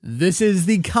This is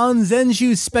the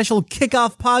Kanzenshuu special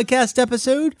kickoff podcast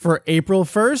episode for April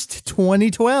 1st,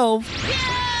 2012.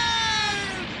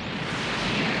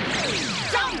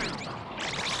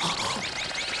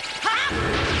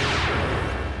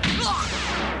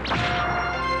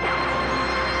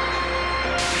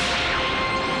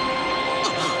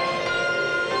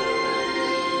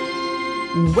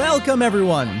 Welcome,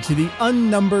 everyone, to the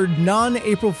unnumbered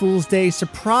non-April Fool's Day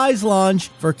surprise launch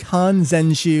for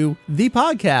Kanzenshuu, the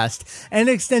podcast, an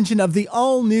extension of the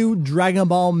all-new Dragon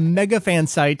Ball mega fan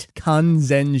site,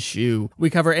 Kanzenshuu. We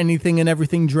cover anything and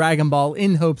everything Dragon Ball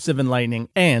in hopes of enlightening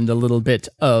and a little bit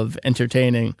of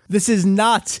entertaining. This is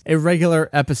not a regular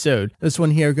episode. This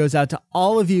one here goes out to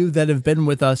all of you that have been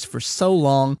with us for so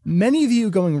long, many of you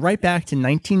going right back to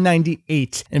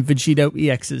 1998 and Vegito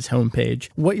EX's homepage.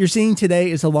 What you're seeing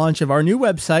today is a launch of our new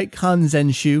website,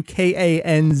 Kanzenshuu,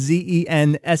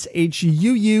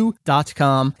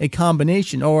 Kanzenshuu.com, a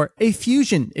combination, or a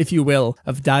fusion, if you will,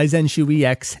 of Daizenshuu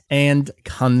EX and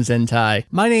Kanzentai.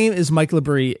 My name is Mike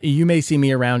Labrie. You may see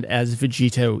me around as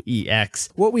Vegito EX.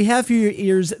 What we have for your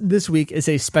ears this week is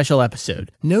a special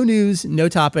episode. No news, no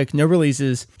topic, no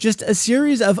releases, just a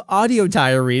series of audio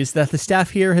diaries that the staff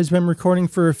here has been recording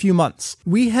for a few months.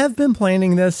 We have been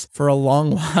planning this for a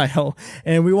long while,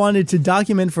 and we wanted to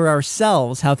document for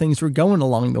ourselves how things were going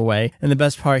along the way. And the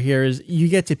best part here is you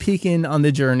get to peek in on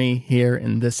the journey here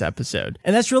in this episode.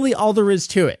 And that's really all there is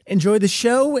to it. Enjoy the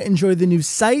show, enjoy the new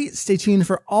site, stay tuned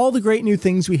for all the great new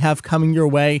things we have coming your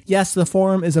way. Yes, the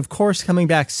forum is of course coming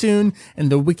back soon, and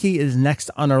the wiki is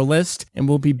next on our list, and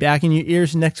we'll be back in your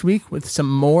ears next week with some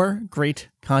more great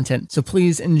content. So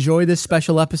please enjoy this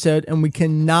special episode, and we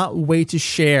cannot wait to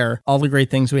share all the great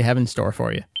things we have in store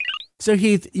for you. So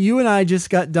Heath, you and I just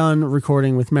got done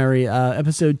recording with Mary,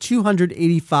 episode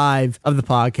 285 of the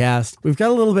podcast. We've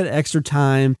got a little bit extra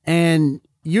time, and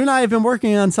you and I have been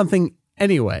working on something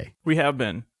anyway. We have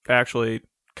been, actually,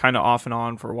 kind of off and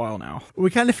on for a while now. We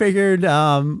kind of figured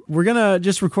we're going to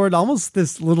just record almost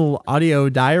this little audio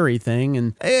diary thing,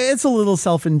 and it's a little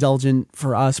self-indulgent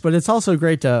for us, but it's also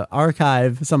great to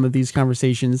archive some of these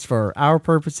conversations for our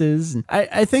purposes. And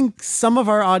I think some of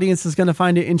our audience is going to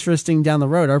find it interesting down the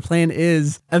road. Our plan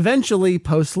is eventually,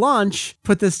 post-launch,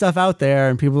 put this stuff out there,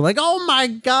 and people are like, oh my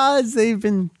God, they've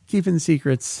been keeping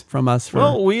secrets from us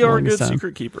for we are good time.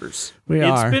 Secret keepers.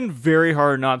 It's been very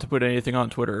hard not to put anything on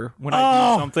Twitter when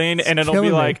I do something, and it'll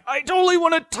be like, I totally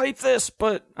want to type this,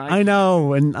 but I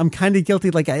know, and I'm kind of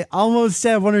guilty. Like, I almost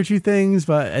said one or two things,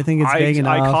 but I think it's vague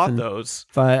enough. I caught those.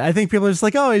 But I think people are just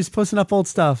like, oh, he's posting up old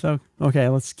stuff. So, okay,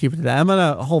 let's keep it to that. I'm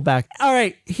going to hold back. All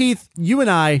right, Heath, you and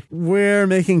I, we're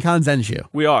making Kanzenshuu.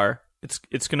 We are.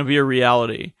 It's going to be a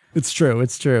reality. It's true.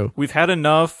 It's true. We've had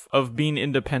enough of being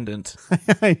independent.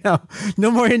 I know. No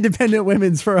more independent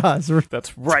women's for us. We're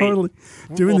That's right. Totally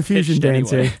doing the fusion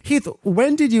dance anyway. here. Heath,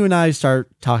 when did you and I start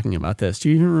talking about this? Do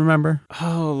you even remember?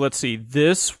 Oh, let's see.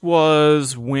 This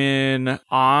was when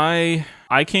I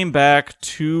came back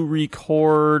to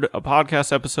record a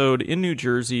podcast episode in New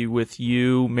Jersey with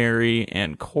you, Mary,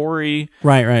 and Corey.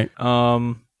 Right.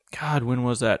 God, when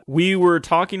was that? We were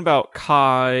talking about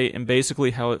Kai and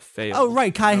basically how it failed. Oh,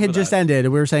 right. Kai had just ended.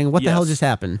 We were saying, what the hell just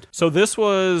happened? So this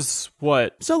was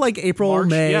what? So like April, March?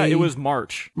 May. Yeah, it was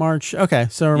March. Okay,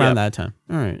 so around that time.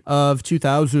 All right. Of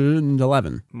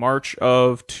 2011. March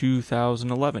of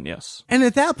 2011, yes. And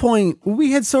at that point,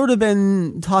 we had sort of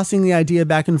been tossing the idea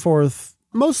back and forth,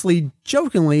 mostly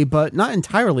jokingly, but not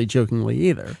entirely jokingly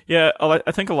either. Yeah,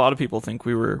 I think a lot of people think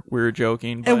we were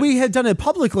joking. But and we had done it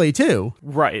publicly too.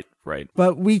 Right.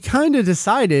 But we kind of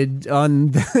decided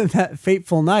on that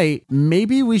fateful night,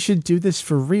 maybe we should do this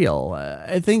for real.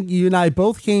 I think you and I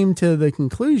both came to the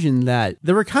conclusion that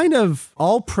there were kind of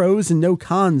all pros and no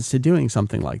cons to doing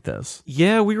something like this.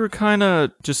 Yeah, we were kind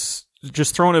of just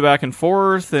throwing it back and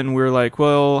forth, and we were like,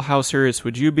 well, how serious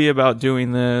would you be about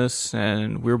doing this?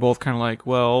 And we were both kind of like,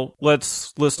 well,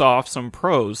 let's list off some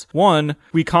pros. One,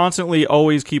 we constantly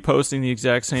always keep posting the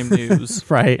exact same news.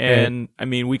 Right. And I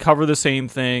mean, we cover the same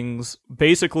things.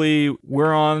 Basically,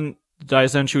 we're on the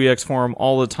Daizenshuu EX forum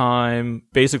all the time,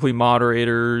 basically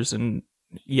moderators, and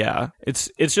yeah, it's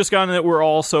just gotten that we're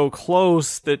all so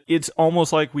close that it's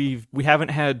almost like we haven't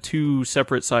had two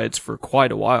separate sites for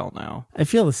quite a while now. I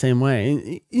feel the same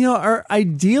way. You know, our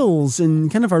ideals and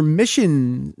kind of our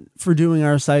mission for doing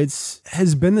our sites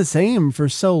has been the same for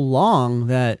so long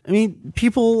that, I mean,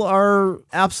 people are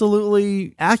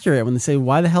absolutely accurate when they say,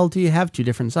 why the hell do you have two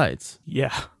different sites?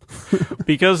 Yeah,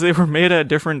 because they were made at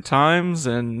different times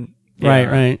and yeah,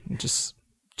 right. Just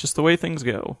just the way things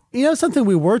go. Something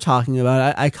we were talking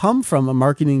about, I come from a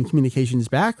marketing communications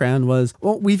background, was,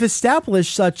 well, we've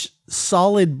established such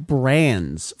solid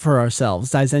brands for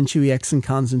ourselves, Daizenshuu EX and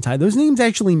Kanzentai. Those names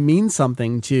actually mean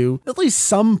something to at least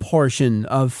some portion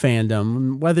of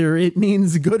fandom, whether it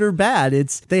means good or bad.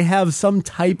 They have some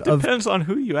type of... Depends on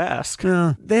who you ask.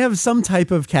 They have some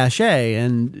type of cachet,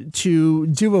 and to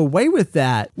do away with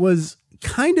that was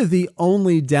kind of the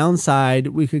only downside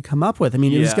we could come up with. I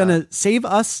mean, it was going to save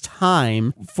us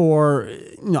time for,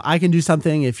 I can do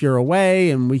something if you're away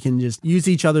and we can just use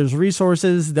each other's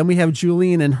resources. Then we have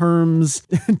Julian and Herms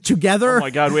together. Oh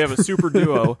my God, we have a super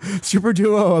duo. Super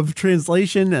duo of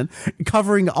translation and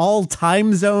covering all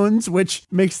time zones, which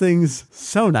makes things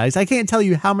so nice. I can't tell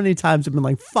you how many times I've been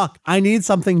like, fuck, I need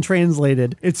something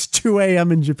translated. It's 2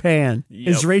 a.m. in Japan. Yep.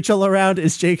 Is Rachel around?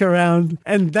 Is Jake around?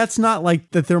 And that's not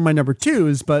like that they're my number two.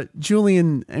 But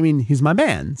Julian, I mean, he's my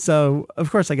man. So,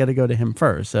 of course, I got to go to him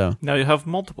first. So now you have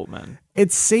multiple men.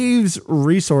 It saves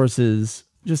resources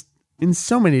just in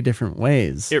so many different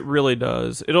ways. It really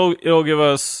does. It'll give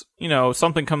us,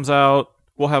 something comes out,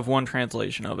 we'll have one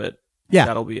translation of it. Yeah.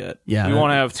 That'll be it. Yeah. We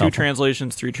want to have 2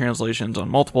 translations, 3 translations on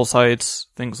multiple sites,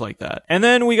 things like that. And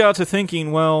then we got to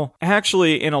thinking, well,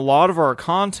 actually, in a lot of our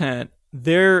content,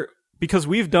 because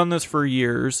we've done this for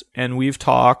years and we've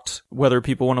talked, whether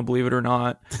people want to believe it or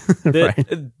not, that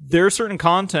right. There's certain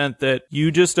content that you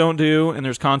just don't do and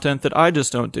there's content that I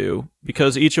just don't do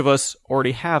because each of us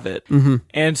already have it. Mm-hmm.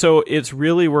 And so it's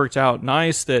really worked out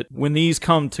nice that when these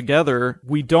come together,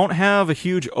 we don't have a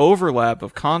huge overlap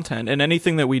of content, and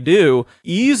anything that we do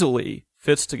easily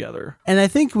fits together. And I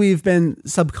think we've been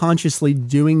subconsciously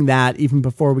doing that even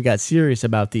before we got serious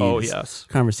about these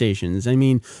conversations. I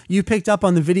mean, you picked up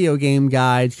on the video game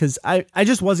guide because I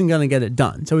just wasn't going to get it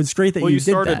done. So it's great that you did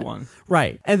started that. One.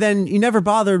 Right. And then you never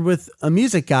bothered with a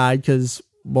music guide because,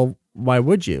 well, why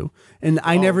would you? And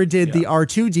I never did the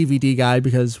R2 DVD guide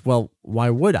because, well,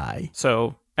 why would I?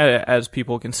 So as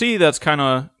people can see, that's kind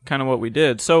of what we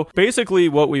did. So basically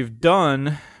what we've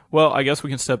done... Well, I guess we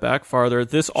can step back farther.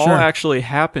 This all actually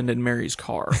happened in Mary's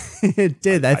car. It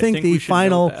did. I think the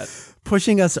final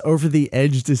pushing us over the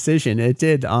edge decision, it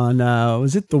did on,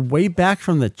 was it the way back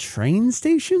from the train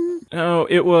station? No,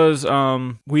 it was,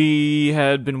 we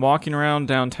had been walking around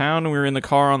downtown and we were in the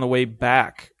car on the way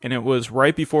back. And it was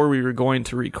right before we were going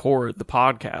to record the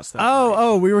podcast.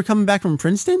 We were coming back from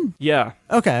Princeton? Yeah.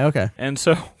 Okay. And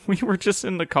so we were just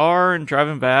in the car and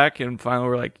driving back, and finally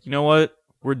we're like, you know what?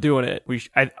 We're doing it.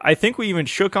 I think we even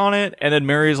shook on it, and then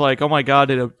Mary's like, "Oh my God,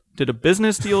 did a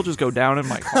business deal just go down in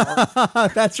my car?"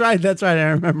 That's right. I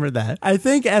remember that. I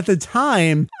think at the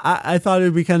time, I thought it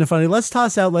would be kind of funny. Let's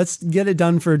get it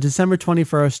done for December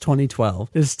 21st,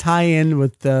 2012. Just tie in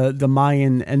with the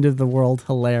Mayan end of the world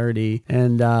hilarity,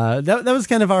 and that was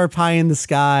kind of our pie in the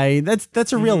sky.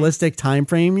 That's a realistic time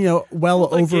frame.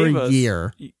 Well over a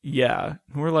year. Yeah,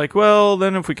 we're like, well,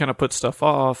 then if we kind of put stuff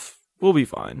off, we'll be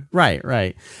fine.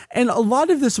 Right. And a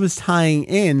lot of this was tying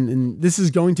in, and this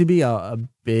is going to be a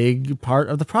big part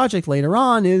of the project later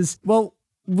on, is, well,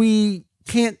 we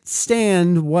can't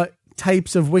stand what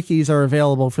types of wikis are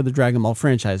available for the Dragon Ball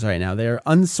franchise right now. They're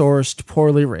unsourced,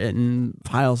 poorly written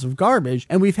piles of garbage.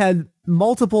 And we've had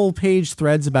multiple page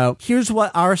threads about, here's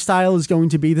what our style is going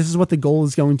to be. This is what the goal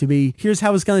is going to be. Here's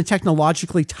how it's going to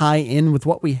technologically tie in with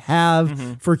what we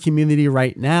have for community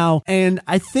right now. And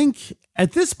I think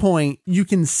at this point, you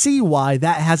can see why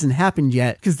that hasn't happened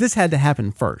yet, because this had to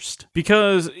happen first.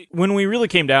 Because when we really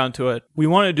came down to it, we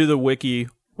wanted to do the wiki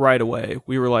right away.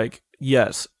 We were like,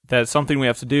 yes, that's something we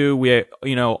have to do. We,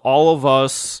 all of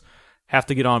us have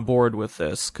to get on board with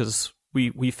this, because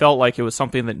we felt like it was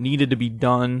something that needed to be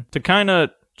done to kind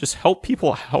of just help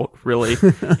people out, really,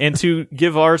 and to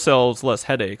give ourselves less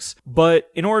headaches. But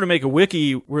in order to make a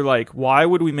wiki, we're like, why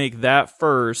would we make that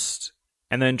first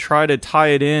and then try to tie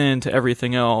it in to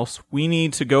everything else? We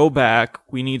need to go back,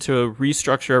 we need to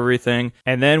restructure everything,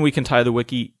 and then we can tie the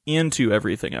wiki into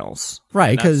everything else.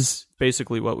 Right, because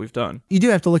basically what we've done. You do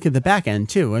have to look at the back end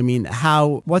too. I mean,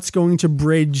 what's going to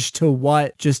bridge to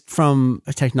what, just from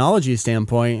a technology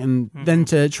standpoint, and then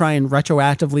to try and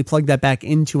retroactively plug that back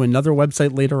into another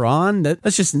website later on,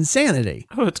 that's just insanity.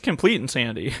 Oh, it's complete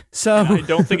insanity. So and I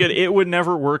don't think it would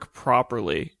never work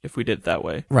properly if we did it that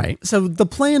way. Right. So the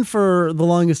plan for the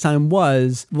longest time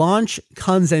was launch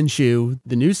Kanzenshuu,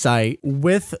 the new site,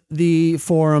 with the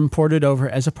forum ported over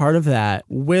as a part of that,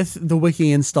 with the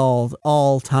wiki installed,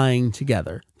 all tying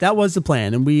together. That was the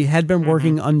plan, and we had been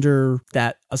working under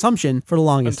that assumption for the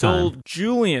longest time. Until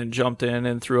Julian jumped in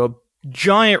and threw a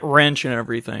giant wrench in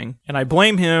everything. And I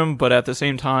blame him, but at the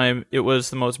same time, it was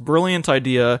the most brilliant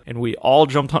idea, and we all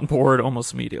jumped on board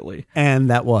almost immediately. And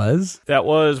that was,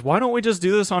 why don't we just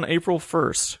do this on April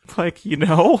 1st? Like,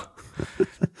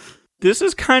 this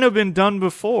has kind of been done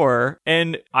before,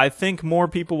 and I think more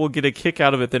people will get a kick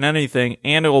out of it than anything,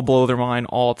 and it will blow their mind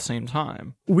all at the same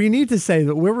time. We need to say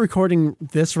that we're recording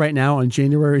this right now on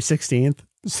January 16th.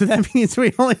 So that means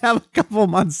we only have a couple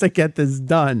months to get this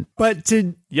done. But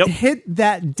to hit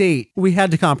that date, we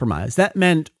had to compromise. That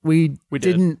meant we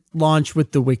didn't launch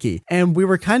with the wiki. And we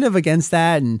were kind of against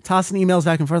that and tossing emails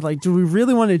back and forth like, do we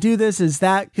really want to do this? Is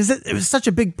that because it was such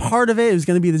a big part of it? It was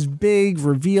going to be this big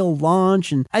reveal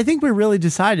launch. And I think we really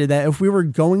decided that if we were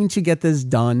going to get this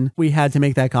done, we had to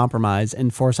make that compromise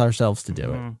and force ourselves to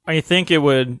do it. I think it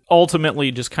would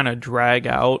ultimately just kind of drag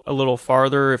out a little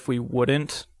farther if we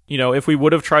wouldn't. If we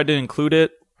would have tried to include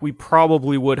it, we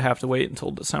probably would have to wait until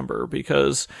December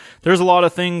because there's a lot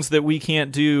of things that we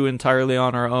can't do entirely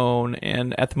on our own.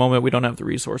 And at the moment, we don't have the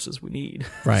resources we need.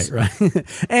 Right.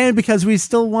 And because we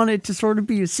still want it to sort of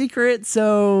be a secret.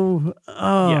 So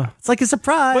it's like a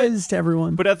surprise to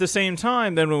everyone. But at the same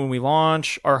time, then when we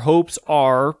launch, our hopes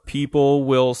are people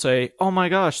will say, oh my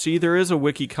gosh, see, there is a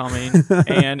wiki coming.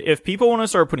 And if people want to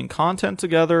start putting content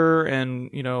together and,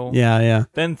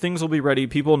 then things will be ready.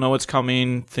 People know it's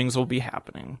coming. Things will be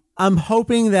happening. I'm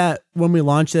hoping that when we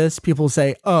launch this, people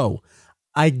say, oh,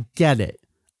 I get it.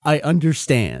 I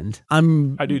understand. I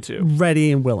do too.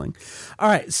 Ready and willing. All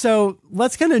right. So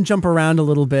let's kind of jump around a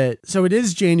little bit. So it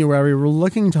is January. We're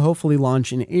looking to hopefully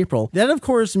launch in April. That, of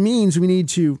course, means we need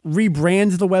to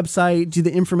rebrand the website, do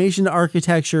the information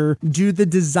architecture, do the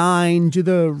design, do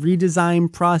the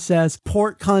redesign process,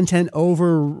 port content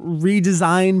over,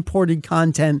 redesign ported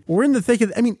content. We're in the thick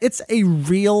of, it's a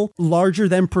real larger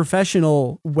than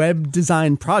professional web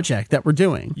design project that we're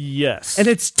doing. Yes. And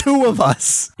it's two of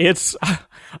us.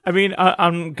 I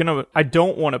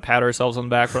don't want to pat ourselves on the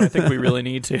back, but I think we really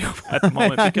need to at the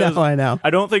moment because I know. I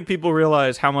don't think people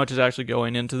realize how much is actually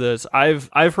going into this. I've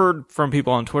heard from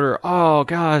people on Twitter, oh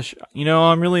gosh,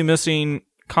 I'm really missing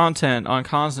content on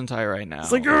Kanzentai right now.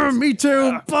 It's like, me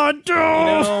too, but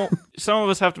some of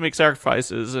us have to make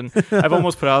sacrifices, and I've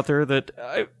almost put out there that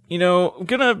I'm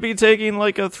gonna be taking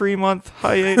like a 3-month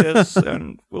hiatus,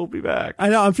 and we'll be back. I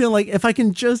know. I'm feeling like if I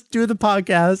can just do the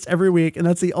podcast every week, and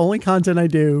that's the only content I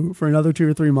do for another 2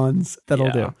 or 3 months,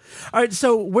 that'll do. All right.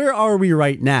 So where are we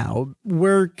right now?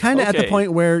 We're kind of at the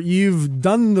point where you've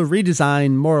done the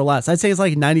redesign more or less. I'd say it's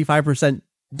like 95%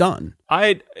 done.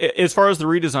 As far as the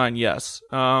redesign, yes.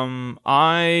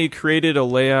 I created a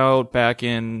layout back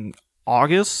in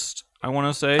August, I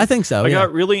want to say. I think so. I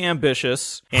got really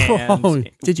ambitious. And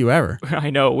did you ever?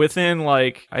 I know. Within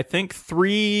I think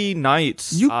 3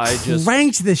 nights, I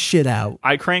cranked this shit out.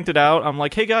 I cranked it out. I'm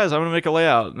like, hey guys, I'm going to make a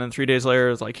layout. And then 3 days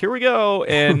later, it's like, here we go.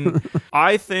 And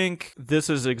I think this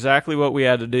is exactly what we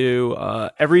had to do.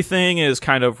 Everything is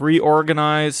kind of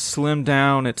reorganized, slimmed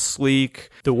down. It's sleek.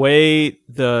 The way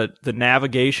the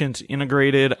navigation's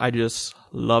integrated, I just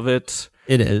love it.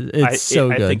 It is. It's so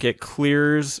good. I think it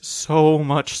clears so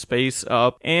much space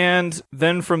up. And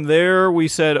then from there, we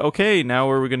said, okay, now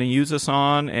where are we going to use this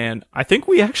on? And I think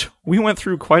we went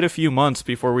through quite a few months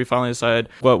before we finally decided,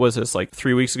 what was this, like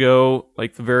 3 weeks ago,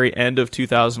 like the very end of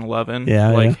 2011?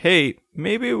 Hey,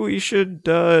 maybe we should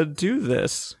do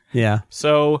this. Yeah.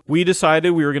 So we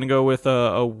decided we were going to go with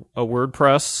a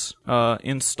WordPress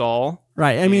install.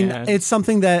 Right. It's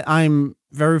something that I'm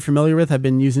very familiar with. I've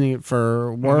been using it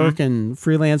for work and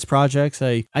freelance projects.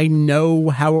 I know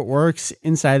how it works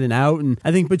inside and out. And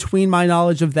I think between my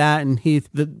knowledge of that and Heath,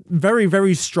 the very,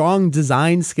 very strong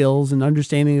design skills and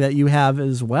understanding that you have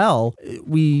as well,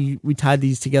 we tied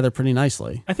these together pretty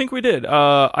nicely. I think we did.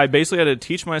 I basically had to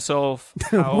teach myself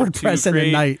how WordPress to create in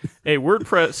a night. A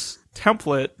WordPress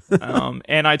template,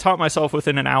 and I taught myself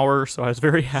within an hour, so I was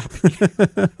very happy.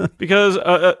 Because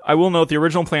I will note the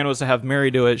original plan was to have Mary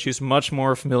do it. She's much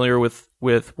more familiar with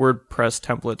WordPress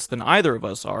templates than either of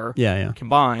us are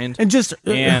combined. And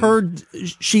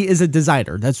she is a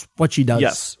designer. That's what she does.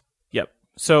 Yes. Yep.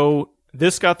 So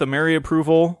this got the Mary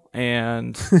approval,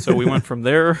 and so we went from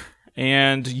there.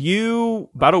 And you,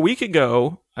 about a week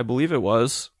ago, I believe it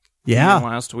was,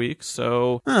 last week,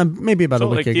 so maybe about a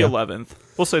week ago. The 11th.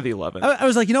 We'll say the 11th. I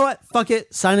was like, you know what? Fuck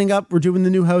it. Signing up. We're doing the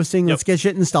new hosting. Let's get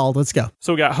shit installed. Let's go.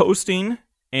 So we got hosting,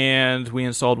 and we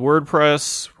installed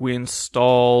WordPress. We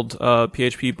installed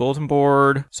PHP bulletin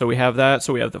board. So we have that.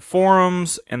 So we have the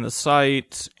forums and the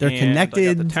site. They're connected.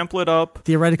 I got the template up.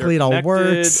 Theoretically, it all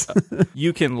works.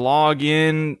 You can log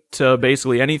in to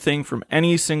basically anything from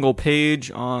any single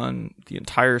page on the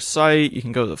entire site. You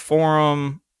can go to the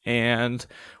forum. And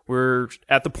we're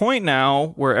at the point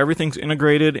now where everything's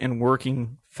integrated and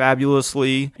working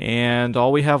fabulously, and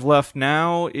all we have left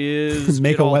now is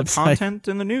make get a all website. the content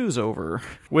and the news over,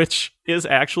 which is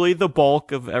actually the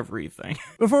bulk of everything.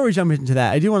 Before we jump into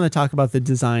that, I do want to talk about the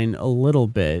design a little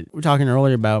bit. We were talking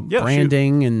earlier about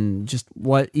branding and just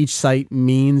what each site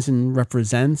means and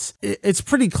represents. It's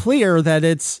pretty clear that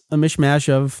it's a mishmash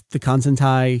of the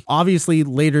Kanzentai, obviously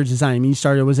later design. I mean, you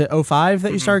started, was it 05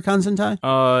 that you started Kanzentai?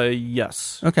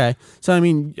 Yes. Okay. So, I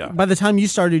mean, by the time you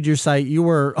started your site, you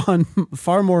were on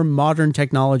far more modern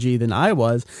technology than I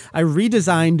was. I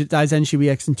redesigned Daizenshuu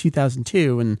EX in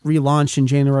 2002 and relaunched in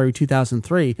January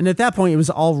 2003. And at that point, it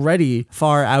was already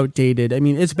far outdated. I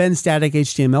mean, it's been static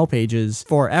HTML pages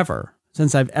forever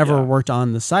since I've ever worked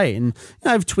on the site. And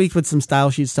I've tweaked with some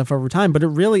style sheet stuff over time, but it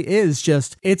really is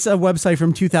just, it's a website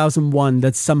from 2001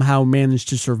 that's somehow managed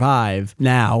to survive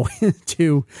now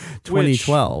to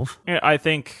 2012. Which, I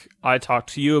think I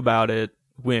talked to you about it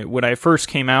when I first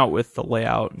came out with the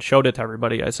layout and showed it to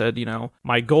everybody. I said,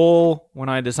 my goal when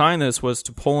I designed this was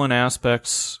to pull in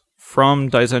aspects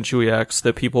from Daizenshuu EX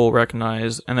that people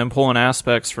recognize, and then pull in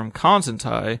aspects from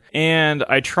Kanzentai. And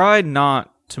I tried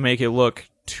not to make it look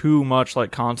too much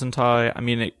like Kanzentai. I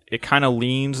mean, it kind of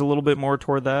leans a little bit more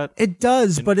toward that. It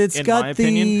does, but it's got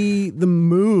the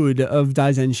mood of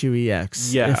Daizenshuu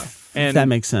EX. Yeah. If that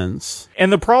makes sense.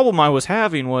 And the problem I was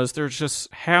having was there's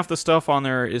just half the stuff on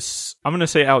there is, I'm going to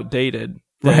say, outdated.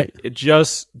 Right. It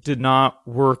just did not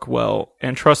work well.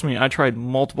 And trust me, I tried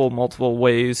multiple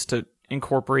ways to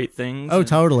incorporate things. Oh,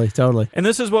 totally. And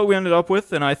this is what we ended up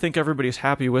with, and I think everybody's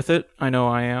happy with it. I know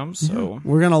I am, so.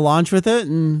 We're going to launch with it,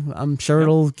 and I'm sure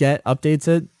it'll get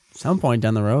updates at some point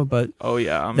down the road, but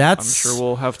I'm sure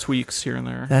we'll have tweaks here and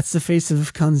there. That's the face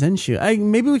of Kanzenshuu.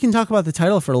 Maybe we can talk about the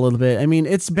title for a little bit. I mean,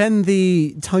 it's been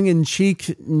the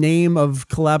tongue-in-cheek name of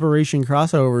collaboration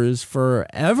crossovers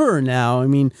forever now. I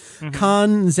mean,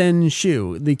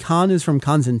 Kanzenshuu. The Kan is from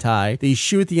Kanzentai. The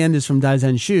shu at the end is from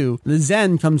Daizenshuu. The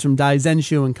Zen comes from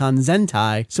Daizenshuu and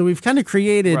Kanzentai. So we've kind of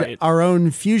created our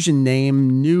own fusion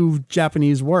name, new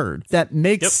Japanese word that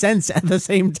makes sense at the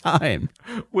same time.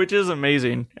 Which is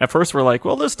amazing. At first, we're like,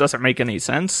 well, this doesn't make any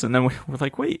sense. And then we're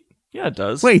like, wait, yeah, it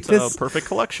does. Wait, it's a perfect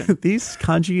collection. These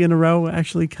kanji in a row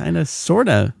actually kind of sort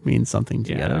of mean something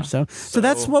together. Yeah. So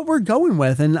that's what we're going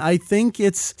with. And I think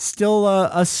it's still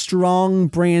a strong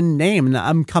brand name. And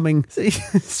I'm coming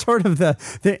sort of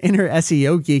the inner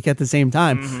SEO geek at the same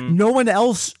time. No one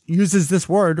else uses this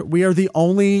word. We are the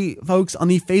only folks on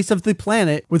the face of the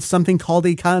planet with something called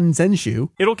a Kanzenshuu.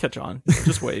 It'll catch on.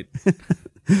 Just wait.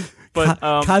 But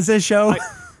Kanzenshuu.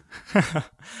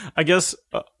 I guess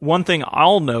one thing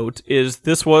I'll note is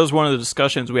this was one of the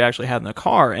discussions we actually had in the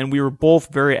car, and we were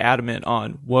both very adamant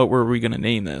on what were we going to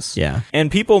name this. Yeah. And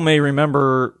people may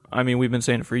remember, I mean, we've been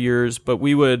saying it for years, but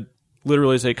we would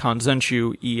literally say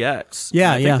Kanzenshuu EX.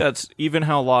 Yeah, I think that's even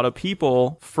how a lot of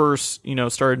people first,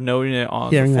 started noting it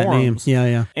on the forums. That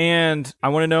name. Yeah. And I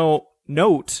want to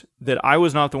note that I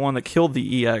was not the one that killed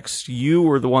the EX. You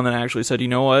were the one that actually said, you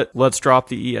know what, let's drop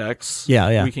the EX.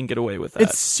 Yeah. We can get away with that.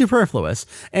 It's superfluous.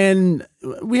 And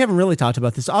we haven't really talked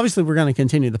about this. Obviously, we're going to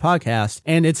continue the podcast,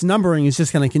 and its numbering is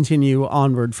just going to continue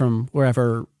onward from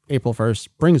wherever April 1st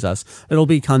brings us. It'll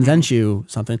be Kanzenshuu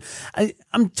something.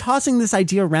 I'm tossing this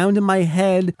idea around in my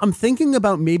head. I'm thinking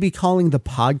about maybe calling the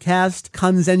podcast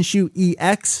Kanzenshuu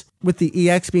EX, with the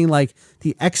EX being like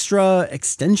the extra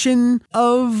extension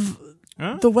of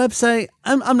the website.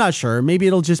 I'm not sure. Maybe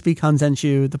it'll just be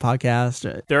Kanzenshuu, the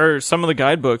podcast. There are some of the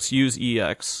guidebooks use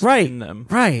EX in them.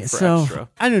 Right. So extra.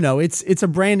 I don't know. It's a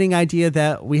branding idea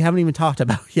that we haven't even talked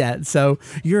about yet. So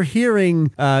you're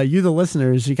hearing, you the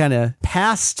listeners, you kind of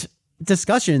past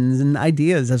discussions and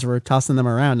ideas as we're tossing them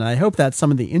around. And I hope that's some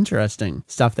of the interesting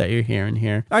stuff that you're hearing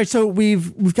here. All right. So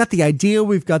we've got the idea.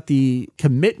 We've got the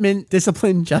commitment,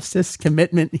 discipline, justice,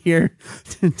 commitment here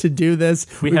to do this.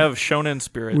 We have shonen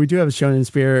spirit. We do have shonen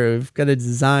spirit. We've got a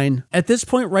design. At this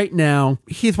point right now,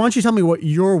 Heath, why don't you tell me what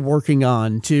you're working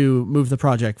on to move the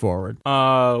project forward?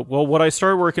 Well, what I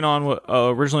started working on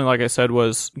originally, like I said,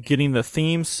 was getting the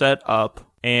theme set up.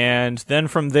 And then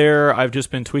from there, I've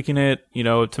just been tweaking it,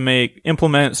 to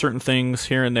implement certain things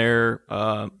here and there,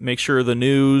 make sure the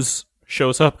news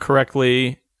shows up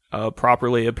correctly,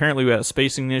 properly. Apparently we had a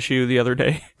spacing issue the other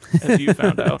day, as you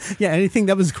found out. Yeah, anything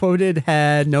that was quoted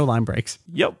had no line breaks.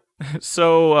 Yep.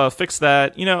 So, fix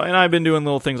that, and I've been doing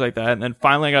little things like that. And then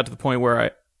finally I got to the point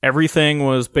where everything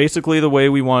was basically the way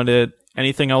we wanted it.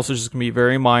 Anything else is just going to be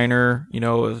very minor.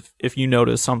 If you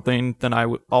notice something, then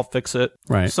I'll fix it.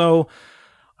 Right. So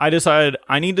I decided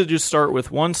I need to just start with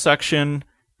one section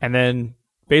and then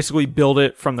basically build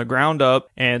it from the ground up.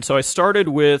 And so I started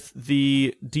with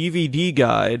the DVD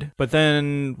guide, but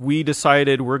then we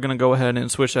decided we're going to go ahead and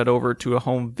switch that over to a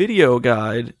home video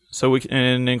guide so we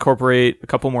can incorporate a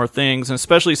couple more things. And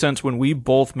especially since when we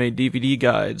both made DVD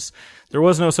guides, there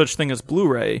was no such thing as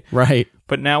Blu-ray. Right.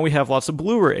 But now we have lots of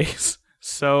Blu-rays.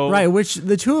 So right, which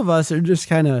the two of us are just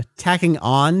kind of tacking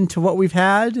on to what we've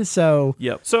had. So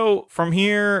yep. So from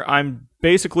here, I'm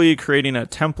basically creating a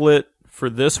template for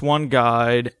this one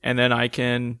guide, and then I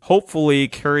can hopefully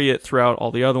carry it throughout all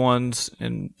the other ones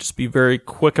and just be very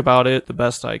quick about it the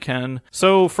best I can.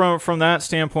 So from that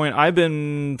standpoint, I've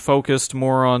been focused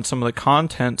more on some of the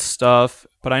content stuff,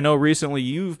 but I know recently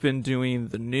you've been doing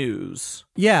the news.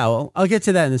 Yeah, well, I'll get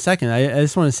to that in a second. I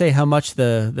just want to say how much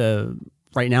the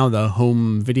right now, the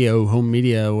home video, home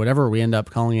media, whatever we end up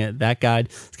calling it, that guide,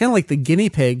 it's kind of like the guinea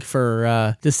pig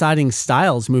for deciding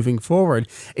styles moving forward.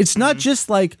 It's not just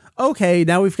like, okay,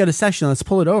 now we've got a section, let's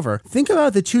pull it over. Think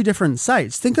about the two different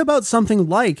sites. Think about something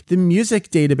like the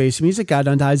music database, music guide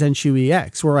on Daizenshuu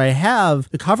EX, where I have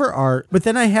the cover art, but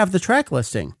then I have the track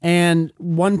listing. And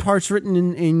one part's written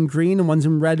in green, and one's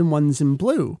in red, and one's in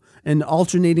blue. And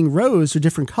alternating rows are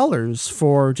different colors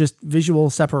for just visual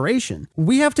separation.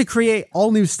 We have to create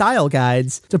all new style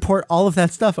guides to port all of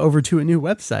that stuff over to a new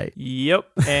website. Yep.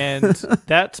 And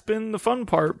that's been the fun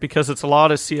part because it's a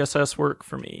lot of CSS work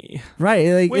for me.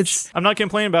 Right. Like Which I'm not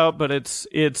complaining about, but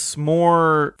it's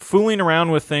more fooling around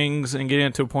with things and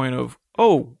getting to a point of,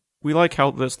 oh, we like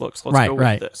how this looks. Let's go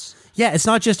with this. Yeah, it's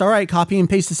not just, all right, copy and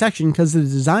paste the section because the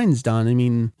design's done. I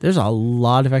mean, there's a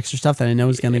lot of extra stuff that I know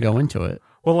is going to go into it.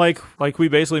 Well, like we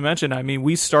basically mentioned, I mean,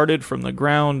 we started from the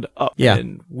ground up,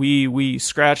 and we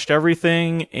scratched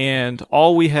everything, and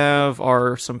all we have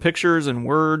are some pictures and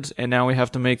words, and now we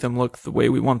have to make them look the way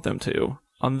we want them to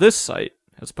on this site,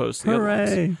 as opposed to the other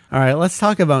ones. All right, let's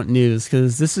talk about news,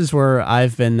 because this is where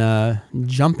I've been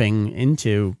jumping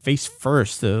into face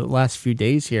first the last few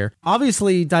days here.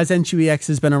 Obviously, Daizenshuu EX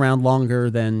has been around longer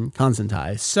than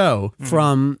Kanzentai. So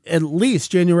from at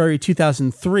least January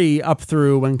 2003 up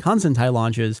through when Kanzentai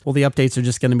launches, well, the updates are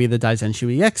just going to be the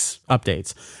Daizenshuu EX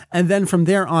updates. And then from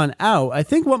there on out, I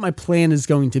think what my plan is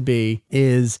going to be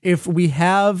is if we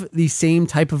have the same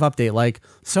type of update, like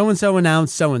so-and-so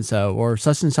announced so-and-so or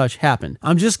such and such happened,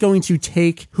 I'm just going to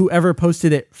take whoever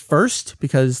posted it first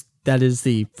because that is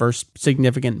the first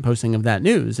significant posting of that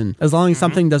news. And as long as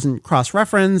something doesn't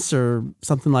cross-reference or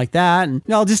something like that, and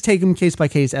I'll just take them case by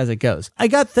case as it goes. I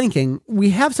got thinking,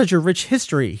 we have such a rich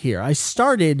history here. I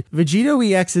started Vegito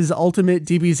EX's Ultimate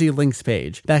DBZ Links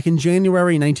page back in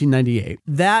January 1998.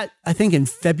 That, I think in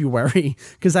February,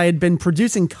 because I had been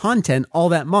producing content all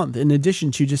that month in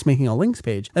addition to just making a links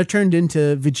page, that turned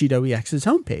into Vegito EX's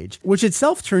homepage, which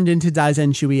itself turned into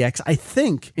Daizenshuu EX, I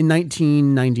think, in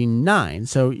 1999.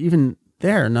 So even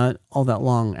there, not all that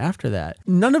long after that.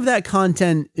 None of that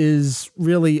content is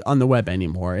really on the web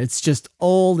anymore. It's just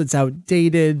old, it's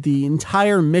outdated. The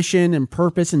entire mission and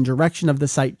purpose and direction of the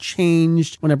site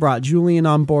changed when I brought Julian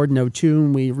on board in 02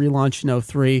 and we relaunched in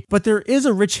 03. But there is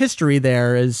a rich history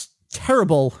there, as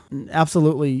terrible,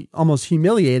 absolutely almost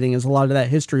humiliating as a lot of that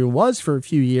history was for a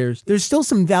few years. There's still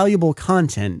some valuable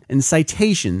content and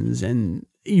citations and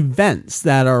events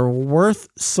that are worth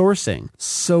sourcing.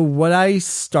 So what I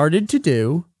started to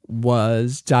do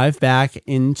was dive back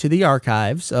into the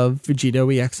archives of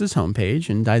Vegito EX's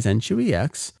homepage and Daizenshuu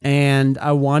EX, and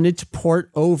I wanted to port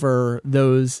over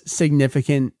those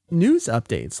significant news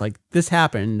updates, like this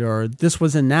happened or this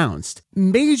was announced.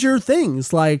 Major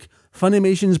things like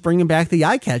Funimation's bringing back the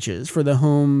eye catches for the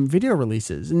home video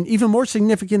releases. And even more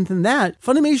significant than that,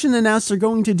 Funimation announced they're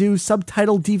going to do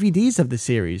subtitled DVDs of the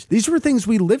series. These were things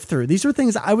we lived through. These were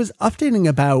things I was updating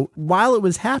about while it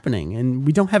was happening, and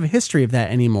we don't have a history of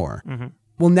that anymore.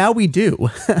 Well, now we do.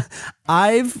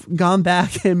 I've gone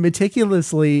back and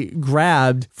meticulously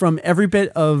grabbed from every bit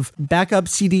of backup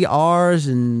CDRs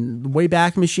and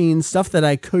Wayback Machine stuff that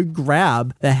I could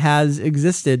grab that has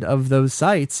existed of those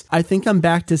sites. I think I'm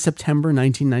back to September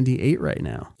 1998 right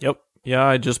now. Yep. Yeah,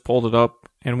 I just pulled it up,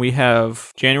 and we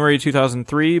have January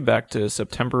 2003 back to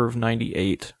September of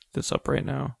 98 that's up right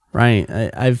now. Right.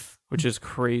 Which is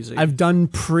crazy. I've done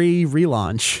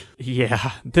pre-relaunch.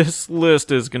 Yeah, this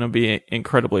list is going to be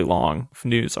incredibly long.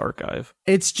 News archive.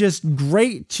 It's just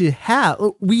great to have.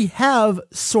 We have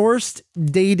sourced,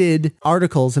 dated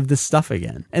articles of this stuff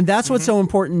again. And that's what's so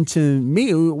important to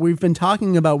me. We've been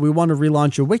talking about we want to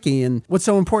relaunch a wiki. And what's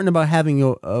so important about having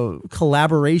a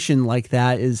collaboration like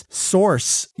that is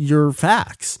source your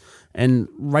facts and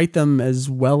write them as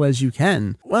well as you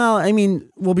can. Well, I mean,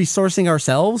 we'll be sourcing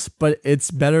ourselves, but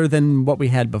it's better than what we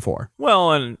had before.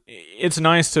 Well, and it's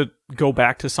nice to go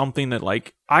back to something that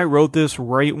like I wrote this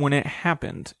right when it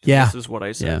happened. Yeah. This is what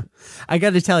I said. Yeah. I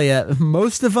got to tell you,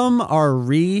 most of them are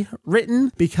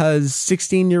rewritten because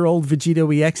 16-year-old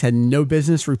Vegito EX had no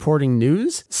business reporting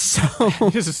news. So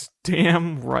This is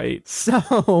damn right.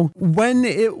 So when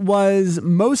it was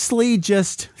mostly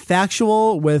just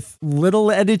factual with little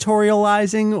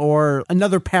editorializing or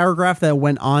another paragraph that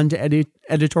went on to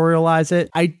editorialize it,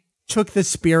 I took the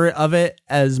spirit of it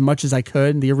as much as I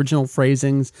could, the original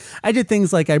phrasings. I did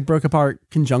things like I broke apart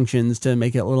conjunctions to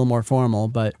make it a little more formal,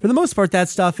 but for the most part, that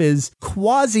stuff is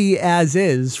quasi as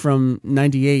is from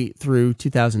 98 through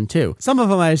 2002. Some of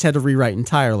them I just had to rewrite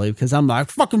entirely because I'm like,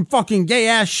 fucking gay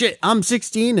ass shit. I'm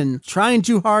 16 and trying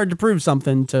too hard to prove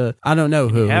something to I don't know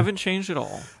who. You haven't changed at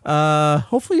all.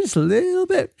 Hopefully just a little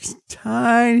bit, just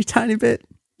tiny bit,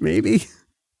 maybe.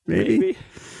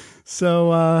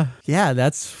 So, yeah,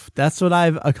 that's what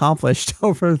I've accomplished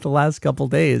over the last couple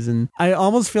days. And I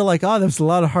almost feel like, that was a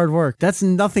lot of hard work. That's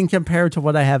nothing compared to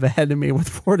what I have ahead of me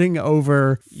with porting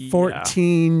over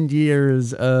 14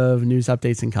 years of news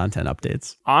updates and content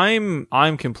updates. I'm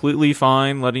completely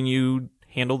fine letting you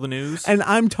handle the news. And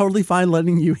I'm totally fine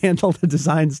letting you handle the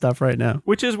design stuff right now.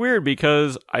 Which is weird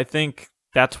because I think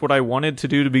that's what I wanted to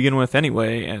do to begin with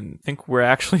anyway, and I think we're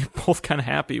actually both kind of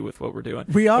happy with what we're doing.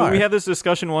 We are. But we had this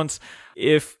discussion once.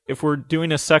 If we're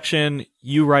doing a section,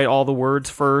 you write all the words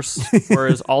first,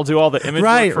 whereas I'll do all the image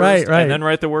work first, and then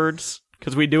write the words,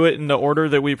 because we do it in the order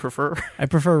that we prefer. I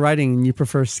prefer writing, and you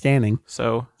prefer scanning.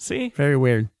 So, see? Very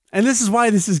weird. And this is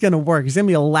why this is going to work. It's going to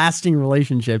be a lasting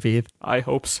relationship, Heath. I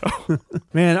hope so.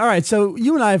 Man, all right. So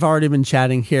you and I have already been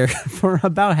chatting here for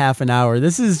about half an hour.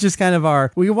 This is just kind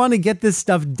of we want to get this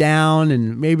stuff down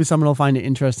and maybe someone will find it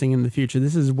interesting in the future.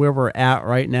 This is where we're at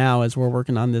right now as we're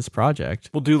working on this project.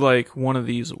 We'll do like one of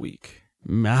these a week.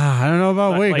 I don't know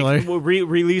about weekly. Like, we'll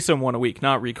release them one a week,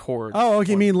 not record. Oh,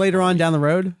 okay. You mean later on down the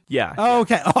road? Yeah. Oh,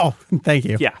 okay. Oh, thank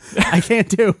you. Yeah. I can't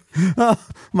do.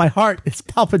 My heart is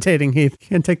palpitating, Heath.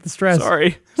 Can't take the stress.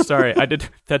 Sorry.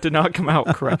 That did not come out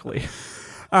correctly.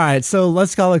 All right, so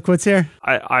let's call it quits here.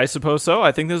 I suppose so.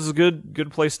 I think this is a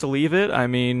good place to leave it. I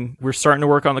mean, we're starting to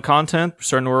work on the content. We're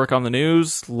starting to work on the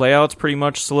news. Layout's pretty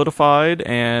much solidified,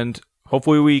 and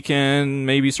hopefully we can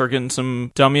maybe start getting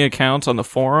some dummy accounts on the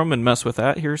forum and mess with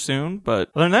that here soon. But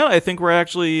other than that, I think we're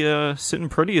actually sitting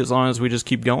pretty as long as we just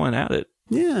keep going at it.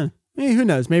 Yeah. Hey, who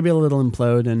knows? Maybe it'll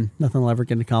implode and nothing will ever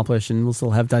get accomplished, and we'll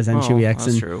still have Daizenshuu EX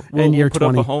in year 20.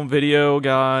 We'll put up a home video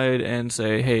guide and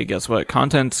say, hey, guess what?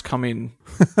 Content's coming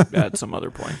at some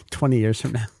other point. 20 years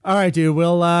from now. All right, dude.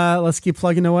 We'll let's keep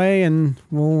plugging away, and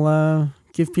we'll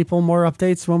give people more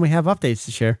updates when we have updates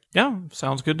to share. Yeah,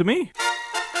 sounds good to me.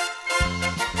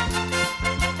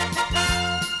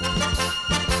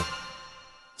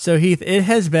 So, Heath, it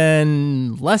has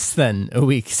been less than a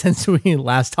week since we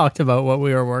last talked about what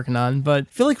we were working on, but I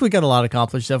feel like we got a lot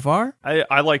accomplished so far.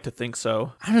 I like to think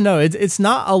so. I don't know. It's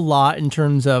not a lot in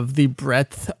terms of the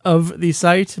breadth of the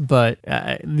site, but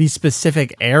the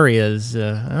specific areas, I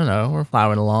don't know, we're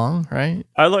plowing along, right?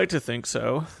 I like to think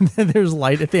so. There's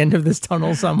light at the end of this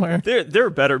tunnel somewhere. There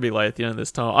better be light at the end of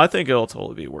this tunnel. I think it'll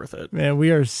totally be worth it. Man,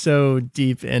 we are so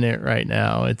deep in it right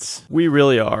now. We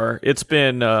really are. It's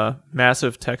been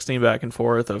massive texting back and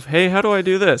forth of, hey, how do I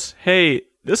do this? Hey,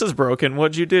 this is broken.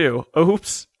 What'd you do?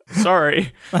 Oops.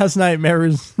 Sorry. Last night,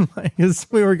 Mary's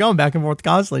we were going back and forth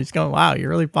constantly. She's going, wow, you're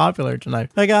really popular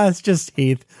tonight. Like, it's just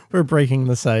Heath. We're breaking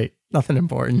the site. Nothing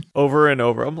important. Over and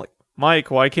over. I'm like,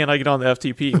 Mike, why can't I get on the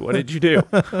FTP? What did you do?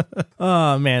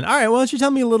 Oh, man. All right. Well, why don't you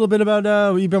tell me a little bit about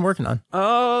what you've been working on?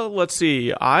 Let's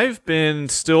see. I've been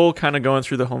still kind of going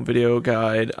through the home video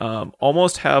guide.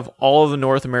 Almost have all of the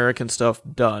North American stuff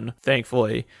done,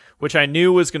 thankfully, which I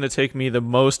knew was going to take me the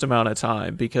most amount of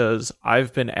time because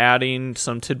I've been adding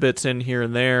some tidbits in here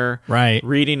and there. Right.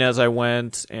 Reading as I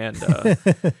went and...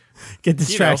 get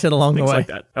distracted along the way. Like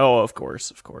that. Oh, of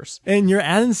course. And you're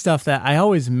adding stuff that I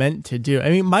always meant to do. I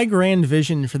mean, my grand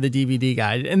vision for the DVD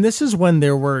guide, and this is when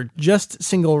there were just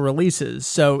single releases,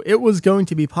 so it was going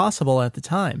to be possible at the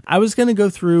time. I was going to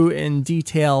go through and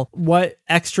detail what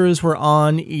extras were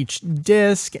on each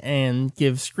disc and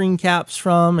give screen caps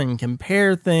from and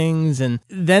compare things, and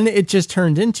then it just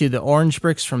turned into the orange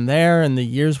bricks from there, and the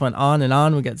years went on and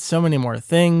on. We got so many more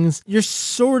things. You're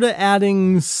sort of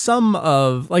adding some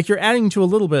of, like, you're adding to a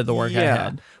little bit of the work I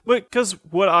had. But because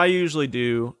what I usually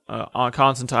do on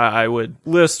Kanzentai, I would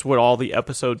list what all the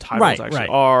episode titles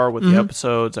are, with the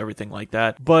episodes, everything like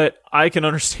that. But I can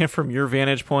understand from your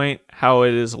vantage point how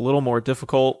it is a little more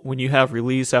difficult when you have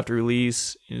release after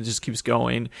release, and it just keeps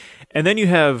going. And then you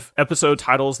have episode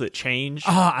titles that change.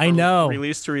 Oh, I know.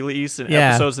 Release to release, and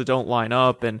episodes that don't line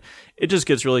up, and it just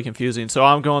gets really confusing. So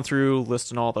I'm going through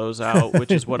listing all those out,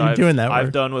 which is what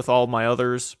I've done with all my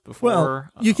others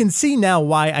before. Well, you can see now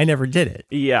why I never did it.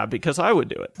 Yeah, because I would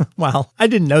do it. Well, I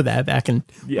didn't know that back in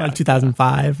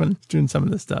 2005 when doing some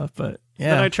of this stuff, but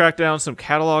yeah. Then I tracked down some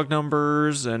catalog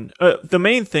numbers, and the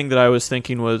main thing that I was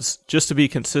thinking was just to be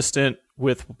consistent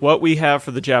with what we have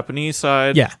for the Japanese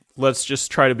side. Yeah. Let's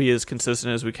just try to be as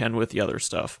consistent as we can with the other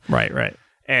stuff. Right.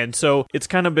 And so it's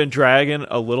kind of been dragging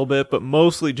a little bit, but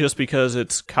mostly just because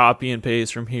it's copy and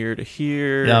paste from here to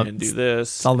here and do this.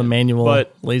 It's all the manual,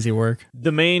 lazy work.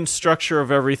 The main structure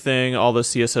of everything, all the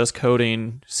CSS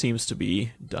coding seems to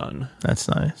be done. That's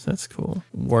nice. That's cool.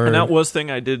 Word. And that was thing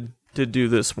I did do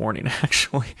this morning,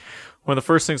 actually. One of the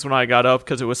first things when I got up,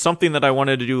 because it was something that I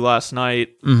wanted to do last night,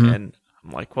 and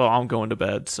I'm like, well, I'm going to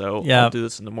bed, so I'll do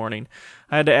this in the morning.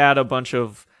 I had to add a bunch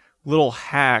of little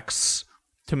hacks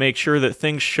to make sure that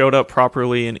things showed up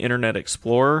properly in Internet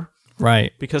Explorer.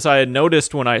 Right. Because I had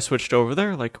noticed when I switched over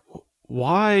there, like,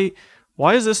 why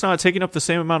is this not taking up the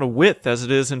same amount of width as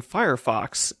it is in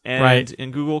Firefox and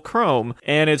in Google Chrome?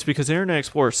 And it's because Internet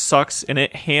Explorer sucks, and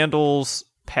it handles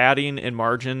padding and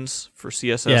margins for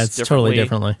CSS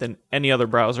differently than any other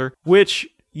browser, which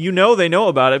they know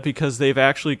about it because they've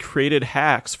actually created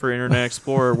hacks for Internet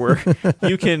Explorer where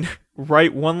you can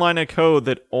write one line of code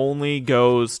that only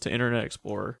goes to Internet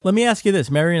Explorer. Let me ask you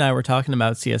this. Mary and I were talking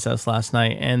about CSS last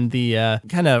night and the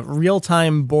kind of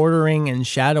real-time bordering and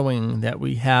shadowing that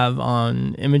we have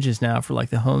on images now for like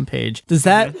the homepage. Does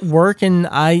that work in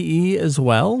IE as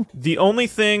well? The only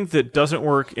thing that doesn't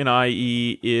work in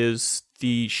IE is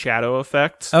the shadow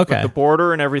effect. Okay. But the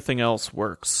border and everything else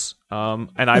works. And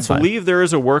I believe there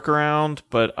is a workaround,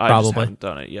 but I just haven't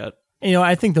done it yet.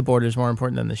 I think the border is more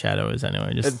important than the shadow is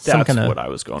anyway. Just that's some kind of what I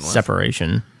was going with.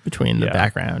 Separation between the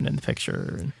background and the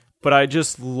picture. But I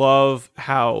just love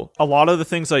how a lot of the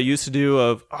things I used to do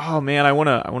of, oh man, I want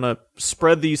to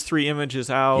spread these 3 images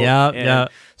out. Yeah.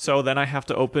 So then I have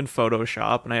to open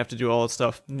Photoshop and I have to do all that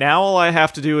stuff. Now all I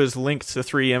have to do is link to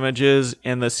 3 images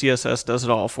and the CSS does it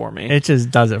all for me. It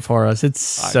just does it for us. It's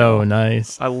so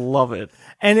nice. I love it.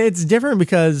 And it's different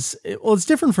because, it's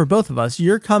different for both of us.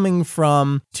 You're coming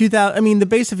from 2000. The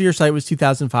base of your site was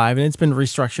 2005, and it's been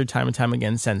restructured time and time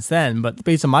again since then. But the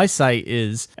base of my site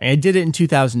I did it in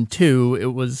 2002.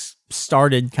 It was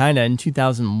started kind of in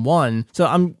 2001. So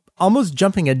I'm almost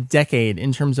jumping a decade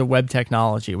in terms of web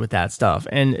technology with that stuff.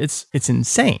 And it's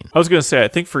insane. I was going to say, I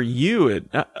think for you,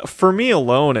 for me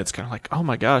alone, it's kind of like, oh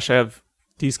my gosh, I have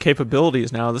these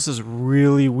capabilities now. This is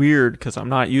really weird because I'm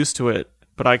not used to it.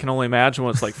 But I can only imagine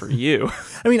what it's like for you.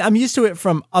 I'm used to it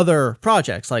from other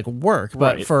projects like work,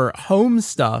 but for home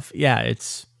stuff,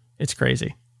 it's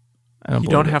crazy. You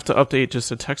don't have to update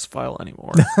just a text file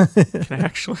anymore. You can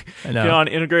actually get on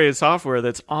integrated software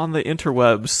that's on the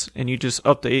interwebs, and you just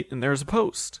update, and there's a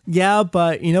post. Yeah,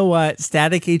 but you know what?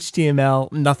 Static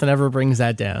HTML, nothing ever brings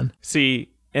that down.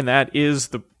 See, and that is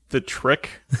the trick.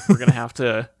 We're going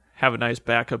to have a nice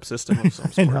backup system of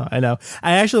some sort. I know.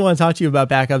 I actually want to talk to you about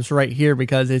backups right here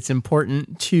because it's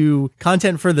important to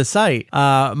content for the site.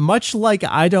 Much like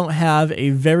I don't have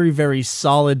a very, very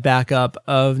solid backup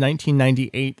of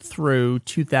 1998 through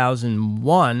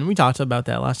 2001. We talked about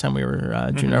that last time we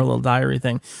were doing our little diary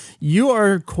thing. You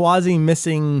are quasi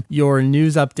missing your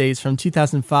news updates from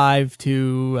 2005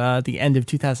 to the end of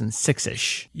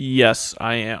 2006-ish. Yes,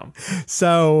 I am.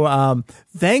 So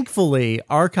thankfully,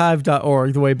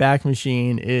 archive.org, the way back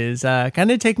machine, is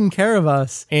kind of taking care of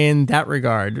us in that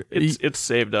regard. It's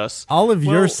saved us. All of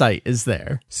your site is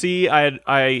there. See,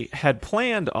 I had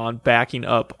planned on backing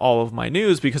up all of my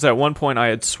news because at one point I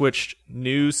had switched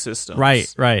news systems.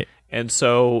 Right. And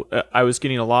so I was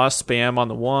getting a lot of spam on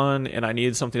the one, and I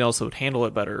needed something else that would handle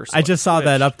it better. So I just saw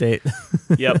that update.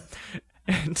 Yep.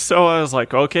 And so I was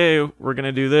like, okay, we're going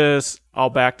to do this.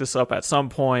 I'll back this up at some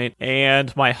point.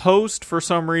 And my host, for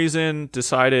some reason,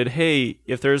 decided, hey,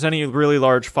 if there's any really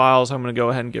large files, I'm going to go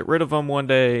ahead and get rid of them one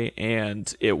day.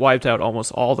 And it wiped out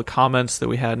almost all the comments that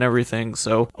we had and everything.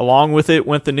 So along with it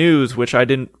went the news, which I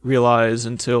didn't realize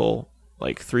until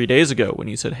like 3 days ago when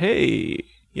you said, hey,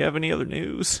 you have any other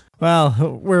news?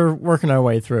 Well, we're working our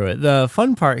way through it. The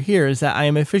fun part here is that I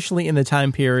am officially in the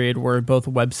time period where both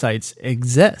websites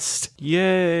exist.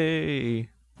 Yay.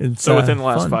 So within the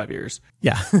last 5 years.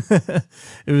 Yeah.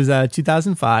 It was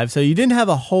 2005. So you didn't have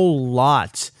a whole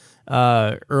lot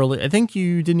early. I think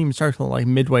you didn't even start till like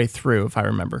midway through, if I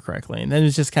remember correctly. And then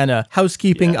it's just kind of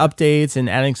housekeeping updates and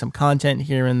adding some content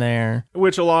here and there.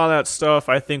 Which a lot of that stuff,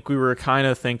 I think we were kind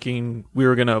of thinking we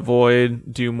were going to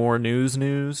avoid, do more news.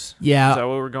 Yeah. Is that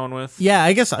what we're going with? Yeah,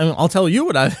 I guess I'll tell you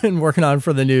what I've been working on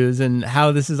for the news and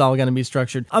how this is all going to be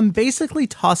structured. I'm basically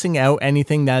tossing out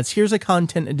anything that's here's a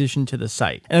content addition to the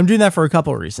site. And I'm doing that for a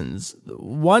couple of reasons.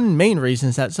 One main reason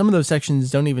is that some of those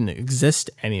sections don't even exist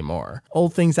anymore.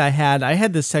 Old things I had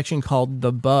this section called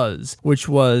The Buzz, which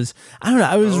was, I don't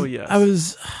know, I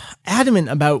was adamant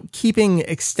about keeping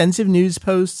extensive news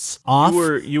posts off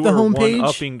you the were homepage.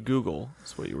 One-upping Google.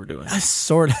 That's what you were doing.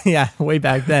 Sort of, yeah, way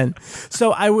back then.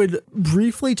 So I would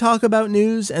briefly talk about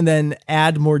news and then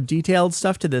add more detailed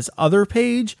stuff to this other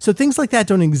page. So things like that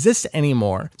don't exist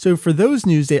anymore. So for those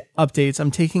news updates,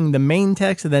 I'm taking the main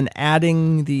text and then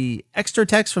adding the extra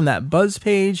text from that Buzz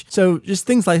page. So just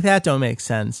things like that don't make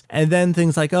sense. And then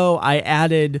things like,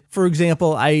 for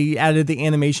example, I added the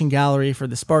animation gallery for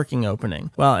the sparking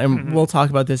opening. Well, and we'll talk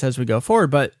about this as we go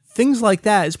forward, but things like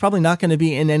that is probably not going to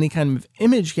be in any kind of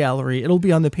image gallery. It'll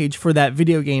be on the page for that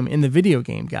video game in the video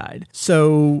game guide.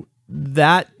 So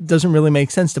that doesn't really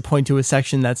make sense to point to a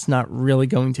section that's not really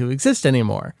going to exist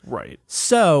anymore. Right.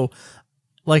 So,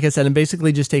 like I said, I'm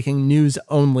basically just taking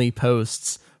news-only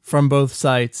posts from both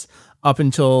sites up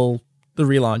until the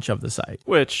relaunch of the site.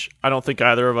 Which I don't think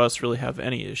either of us really have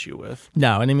any issue with.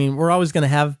 No, and I mean, we're always going to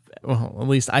have, well, at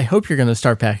least I hope you're going to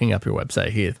start packing up your website,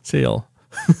 Heath. So you'll...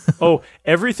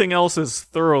 Everything else is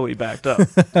thoroughly backed up.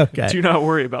 Okay. Do not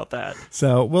worry about that.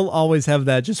 So we'll always have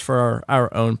that just for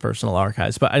our own personal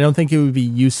archives, but I don't think it would be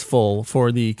useful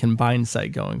for the combined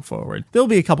site going forward. There'll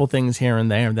be a couple things here and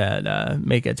there that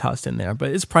may get tossed in there,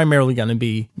 but it's primarily going to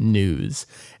be news.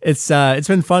 It's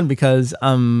been fun because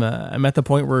I'm at the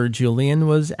point where Julian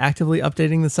was actively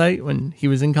updating the site when he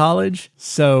was in college.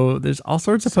 So there's all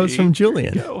sorts of posts from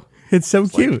Julian. It's so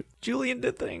cute. Like Julian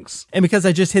did things. And because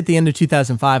I just hit the end of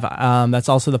 2005, that's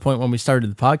also the point when we started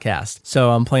the podcast.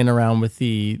 So I'm playing around with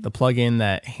the plugin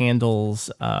that handles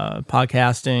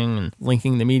podcasting and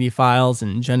linking the media files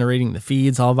and generating the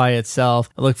feeds all by itself.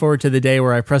 I look forward to the day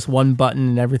where I press one button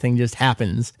and everything just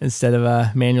happens instead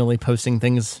of manually posting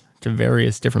things to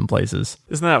various different places.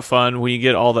 Isn't that fun when you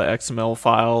get all the XML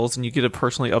files and you get to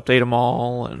personally update them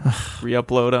all and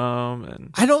re-upload them?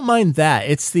 And I don't mind that.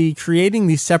 It's the creating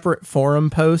the separate forum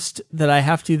post that I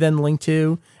have to then link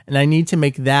to, and I need to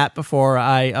make that before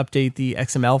I update the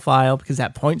XML file because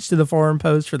that points to the forum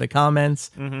post for the comments.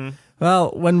 Mm-hmm.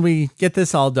 Well, when we get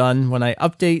this all done, when I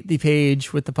update the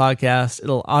page with the podcast,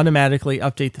 it'll automatically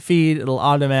update the feed. It'll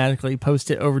automatically post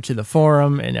it over to the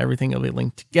forum and everything will be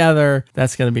linked together.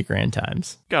 That's going to be grand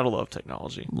times. Gotta love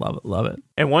technology. Love it, love it.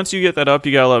 And once you get that up,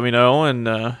 you gotta let me know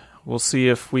and we'll see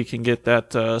if we can get that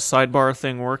sidebar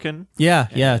thing working. Yeah,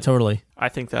 totally. I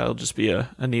think that'll just be a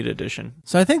neat addition.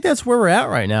 So I think that's where we're at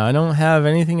right now. I don't have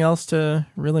anything else to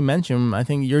really mention. I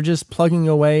think you're just plugging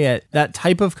away at that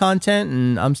type of content,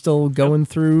 and I'm still going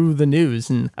through the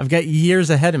news, and I've got years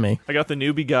ahead of me. I got the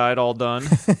newbie guide all done.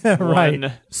 Right.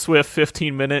 One swift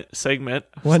 15-minute segment.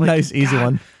 One nice, easy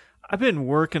one. I've been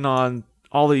working on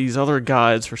all these other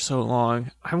guides for so long.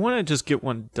 I want to just get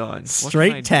one done.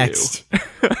 Straight text.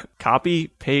 Copy,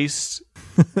 paste,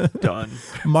 done.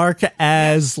 Mark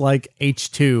as like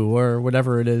H2 or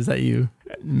whatever it is that you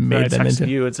made them into. I texted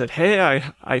you and said, hey,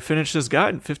 I finished this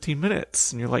guide in 15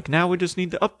 minutes. And you're like, now we just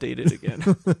need to update it again.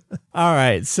 All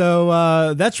right.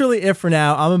 So that's really it for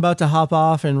now. I'm about to hop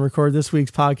off and record this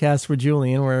week's podcast with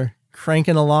Julian. We're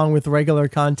cranking along with regular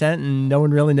content and no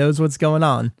one really knows what's going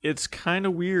on. It's kind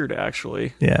of weird,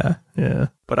 actually. Yeah.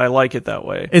 But I like it that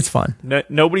way. It's fun.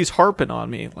 Nobody's harping on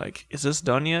me. Like, is this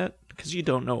done yet? Because you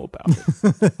don't know about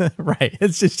it. Right.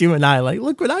 It's just you and I like,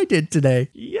 look what I did today.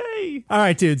 Yay. All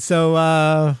right, dude.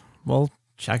 So we'll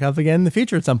check up again in the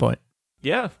future at some point.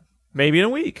 Yeah. Maybe in a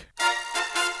week.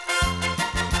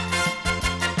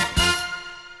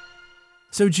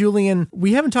 So, Julian,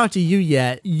 we haven't talked to you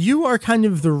yet. You are kind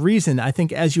of the reason, I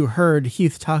think, as you heard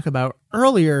Heath talk about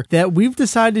earlier, that we've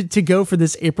decided to go for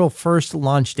this April 1st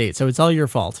launch date. So it's all your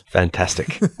fault.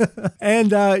 Fantastic.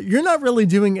 And you're not really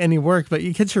doing any work, but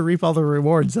you get to reap all the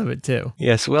rewards of it too.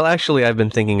 Yes. Well, actually, I've been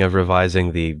thinking of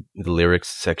revising the lyrics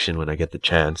section when I get the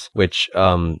chance, which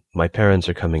my parents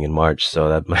are coming in March, so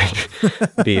that might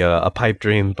be a pipe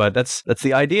dream. But that's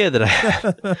the idea that I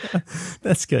have.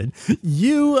 That's good.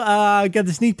 You got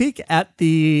the sneak peek at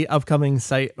the upcoming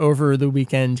site over the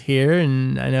weekend here,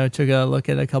 and I know I took a look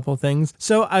at a couple of things. things.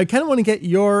 So I kind of want to get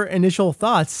your initial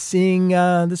thoughts seeing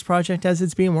this project as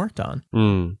it's being worked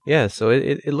on. Yeah, so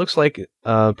it looks like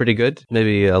pretty good.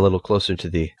 Maybe a little closer to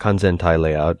the Kanzentai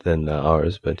layout than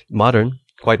ours, but modern.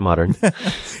 Quite modern.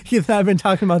 Keith and I have been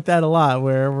talking about that a lot,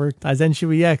 where we're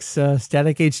Daizenshuu EX,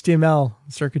 static HTML,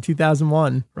 circa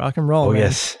 2001, rock and roll. Oh, man.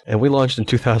 yes. And we launched in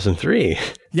 2003.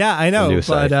 Yeah, I know,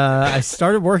 but I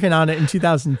started working on it in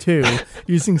 2002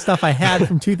 using stuff I had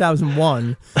from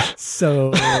 2001.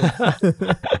 So...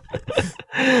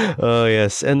 Oh,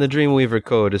 yes. And the Dreamweaver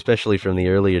code, especially from the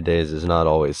earlier days, is not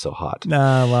always so hot.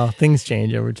 Well, things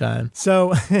change over time.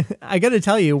 So I got to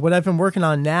tell you, what I've been working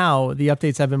on now, the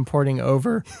updates I've been porting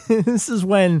over, this is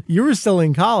when you were still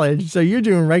in college, so you're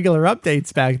doing regular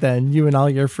updates back then, you and all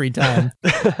your free time.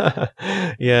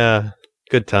 Yeah.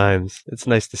 Good times. It's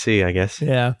nice to see, I guess.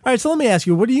 Yeah. All right, so let me ask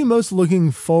you, what are you most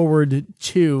looking forward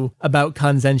to about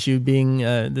Kanzenshuu being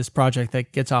this project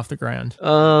that gets off the ground?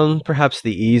 Perhaps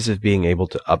the ease of being able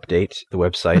to update the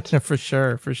website. For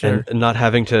sure. And not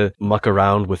having to muck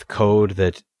around with code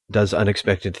that does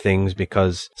unexpected things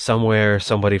because somewhere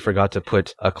somebody forgot to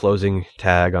put a closing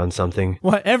tag on something.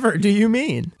 Whatever do you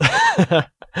mean?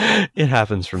 It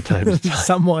happens from time to time.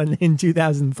 Someone in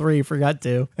 2003 forgot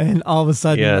to, and all of a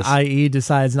sudden IE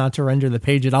decides not to render the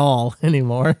page at all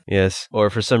anymore. Yes, or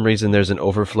for some reason there's an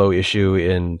overflow issue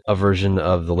in a version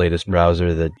of the latest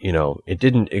browser that, it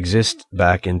didn't exist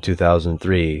back in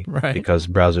 2003 because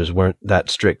browsers weren't that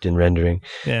strict in rendering.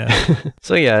 Yeah.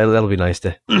 So yeah, that'll be nice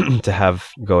to to have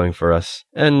going for us.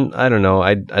 And I don't know,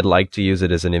 I'd like to use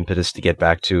it as an impetus to get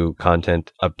back to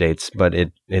content updates, but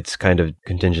it's kind of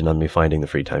contingent on me finding the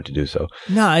free time to do so.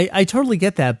 No, I totally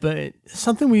get that, but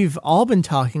something we've all been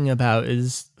talking about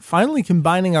is finally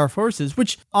combining our forces,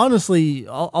 which honestly,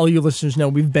 all you listeners know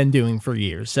we've been doing for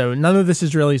years. So none of this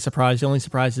is really a surprise. The only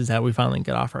surprise is that we finally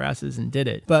got off our asses and did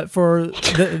it. But for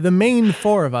the main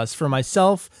four of us, for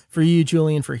myself, for you,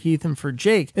 Julian, for Heath, and for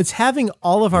Jake, it's having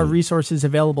all of our resources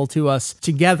available to us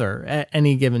together at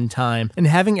any given time and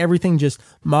having everything just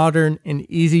modern and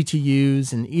easy to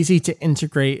use and easy to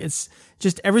integrate. It's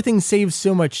just everything saves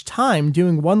so much time.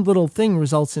 Doing one little thing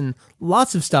results in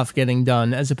lots of stuff getting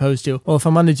done, as opposed to, well, if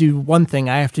I'm going to do one thing,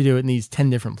 I have to do it in these 10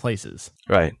 different places.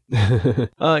 Right.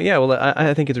 Yeah, well,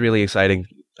 I think it's really exciting.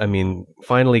 I mean,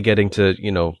 finally getting to,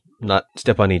 not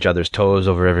step on each other's toes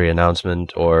over every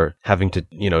announcement or having to,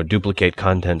 duplicate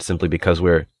content simply because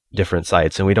we're different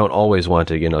sites. And we don't always want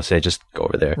to, say, just go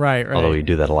over there. Right. Although we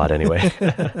do that a lot anyway.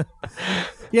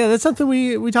 Yeah, that's something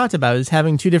we talked about, is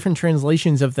having two different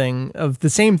translations of the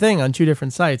same thing on two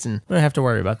different sites, and we don't have to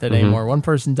worry about that anymore. One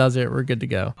person does it, we're good to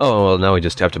go. Oh, well, now we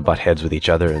just have to butt heads with each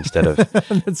other instead of...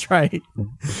 That's right.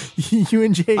 You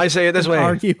and Jake I say it this way.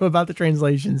 Argue about the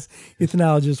translations. Ethan and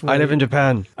I'll just wait. I live in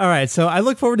Japan. All right, so I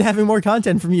look forward to having more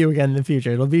content from you again in the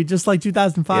future. It'll be just like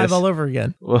 2005 all over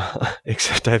again. Well,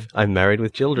 except I'm married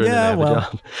with children and I have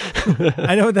a job.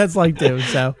 I know what that's like too,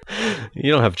 so...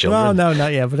 You don't have children. Well, no,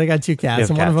 not yet, but I got two cats,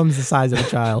 and one of them's the size of a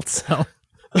child, so...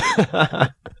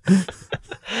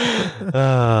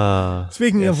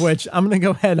 Speaking of which, I'm going to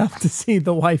go head up to see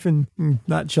the wife and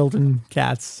not children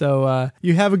cats. So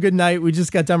you have a good night. We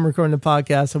just got done recording the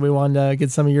podcast, so we wanted to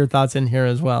get some of your thoughts in here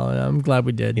as well. And I'm glad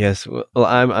we did. Yes. Well,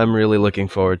 I'm really looking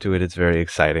forward to it. It's very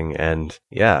exciting. And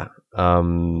yeah,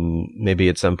 maybe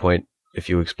at some point, if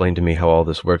you explain to me how all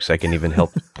this works, I can even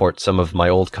help port some of my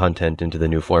old content into the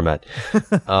new format.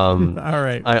 All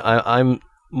right.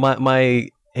 My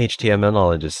HTML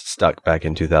knowledge is stuck back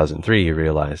in 2003, you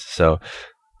realize. So,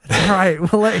 all right,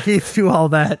 we'll let Heath do all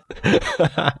that.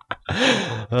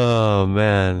 Oh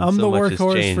man, I'm the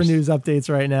workhorse for news updates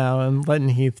right now. I'm letting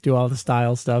Heath do all the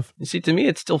style stuff. You see, to me,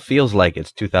 it still feels like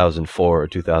it's 2004 or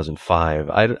 2005.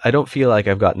 I don't feel like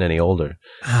I've gotten any older.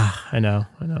 I know.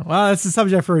 Well, that's a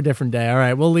subject for a different day. All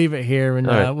right, we'll leave it here, and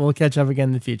we'll catch up again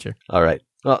in the future. All right.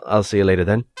 Well, I'll see you later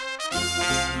then.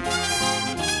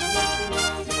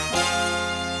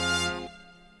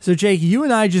 So, Jake, you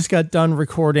and I just got done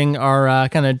recording our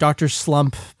kind of Dr.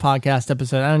 Slump podcast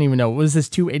episode. I don't even know. Was this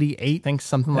 288? I think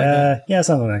something like that. Yeah,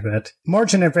 something like that.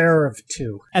 Margin of error of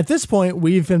 2. At this point,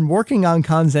 we've been working on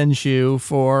Kanzenshuu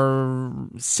for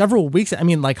several weeks. I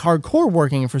mean, like hardcore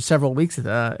working for several weeks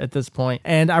at this point.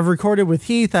 And I've recorded with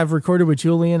Heath. I've recorded with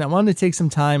Julian. I wanted to take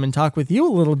some time and talk with you a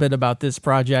little bit about this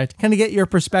project, kind of get your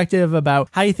perspective about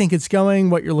how you think it's going,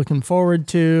 what you're looking forward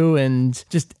to, and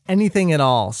just anything at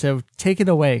all. So take it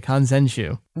away,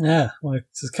 Kanzenshuu. Yeah, well,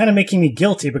 this is kind of making me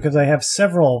guilty because I have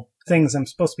several things I'm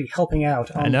supposed to be helping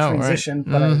out on I know, transition,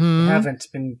 right? but I haven't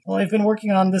been. Well, I've been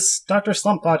working on this Dr.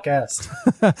 Slump podcast.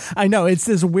 I know, it's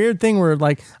this weird thing where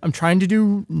like I'm trying to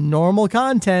do normal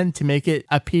content to make it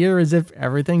appear as if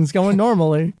everything's going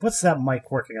normally. What's that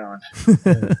Mike working on?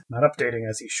 Not updating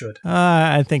as he should.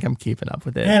 I think I'm keeping up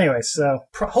with it. Anyway, so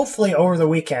hopefully over the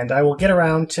weekend I will get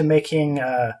around to making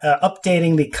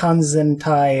updating the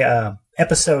Kanzentai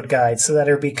episode guide so that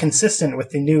it'll be consistent with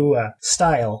the new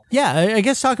style. Yeah, I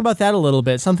guess talk about that a little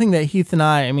bit. Something that Heath and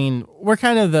I mean, we're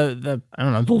kind of the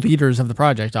leaders of the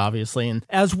project, obviously. And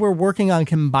as we're working on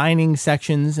combining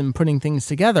sections and putting things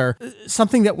together,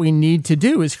 something that we need to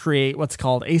do is create what's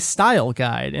called a style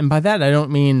guide. And by that, I don't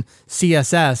mean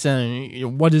CSS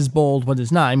and what is bold, what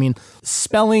is not. I mean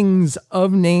spellings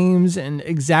of names and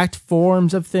exact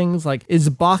forms of things, like is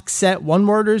box set one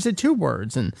word or is it two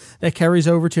words? And that carries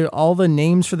over to all the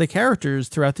names for the characters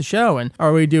throughout the show. And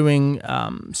are we doing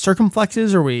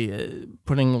circumflexes? Are we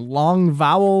putting long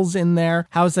vowels in there?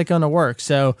 How is that going to work?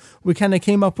 So we kind of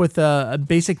came up with a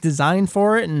basic design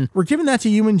for it, and we're giving that to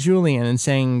you and Julian and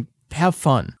saying, have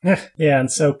fun. Yeah,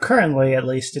 and so currently, at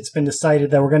least, it's been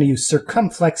decided that we're going to use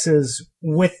circumflexes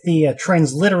with the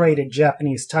transliterated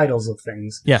Japanese titles of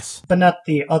things. Yes. But not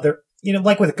the other,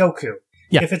 like with Goku.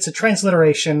 Yeah. If it's a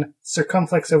transliteration,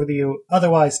 circumflex over the U,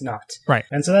 otherwise not. Right.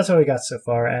 And so that's what we got so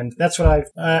far, and that's what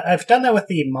I've done that with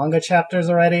the manga chapters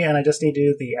already, and I just need to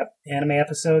do the anime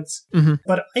episodes. Mm-hmm.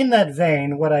 But in that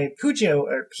vein,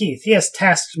 Heath, he has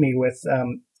tasked me with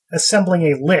assembling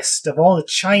a list of all the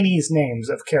Chinese names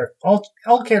of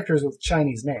all characters with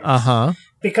Chinese names. Uh-huh.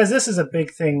 Because this is a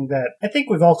big thing that I think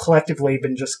we've all collectively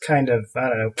been just kind of,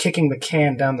 kicking the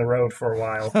can down the road for a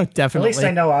while. Oh, definitely. At least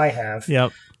I know I have.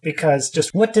 Yep. Because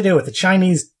just what to do with the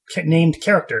Chinese named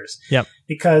characters. Yep.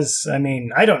 Because,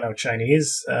 I don't know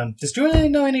Chinese. Does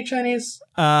Julian know any Chinese?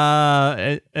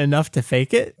 Enough to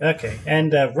fake it? Okay.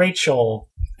 And Rachel,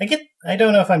 I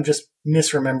don't know if I'm just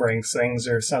misremembering things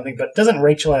or something, but doesn't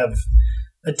Rachel have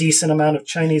a decent amount of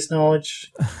Chinese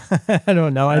knowledge? I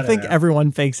don't know. I think know.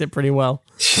 Everyone fakes it pretty well.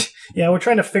 Yeah, we're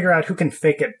trying to figure out who can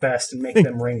fake it best and make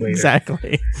them ringleaders.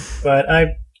 Exactly. But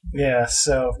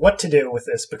so what to do with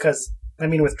this? Because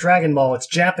with Dragon Ball, it's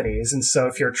Japanese, and so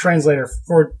if you're a translator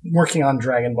for working on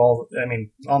Dragon Ball,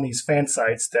 on these fan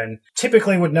sites, then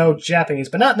typically would know Japanese,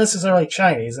 but not necessarily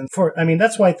Chinese. And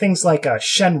that's why things like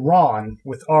Shenron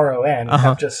with RON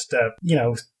have just,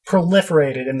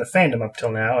 proliferated in the fandom up till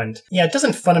now. And yeah,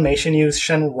 doesn't Funimation use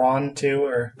Shenron too?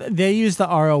 Or they use the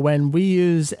RON. We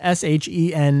use SHENLONG.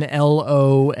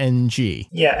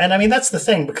 Yeah, and that's the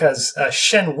thing, because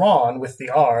Shenron with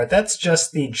the R, that's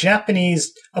just the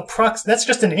Japanese that's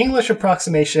just an English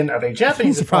approximation of a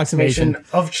Japanese approximation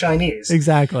of Chinese.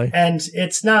 Exactly. And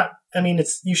it's not.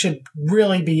 You should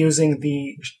really be using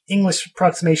the English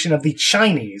approximation of the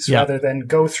Chinese rather than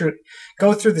go through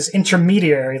this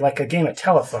intermediary like a game of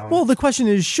telephone. Well, the question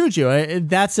is, should you?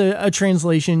 That's a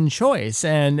translation choice,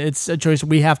 and it's a choice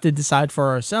we have to decide for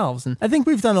ourselves. And I think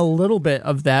we've done a little bit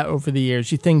of that over the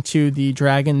years. You think to the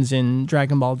dragons in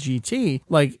Dragon Ball GT,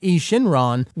 like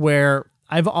Shinron, where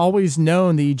I've always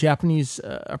known the Japanese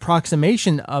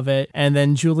approximation of it, and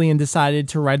then Julian decided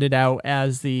to write it out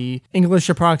as the English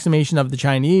approximation of the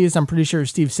Chinese. I'm pretty sure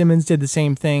Steve Simmons did the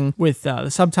same thing with the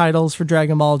subtitles for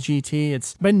Dragon Ball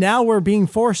GT. But now we're being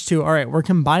forced to, all right, we're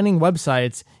combining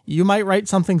websites. You might write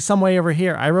something some way over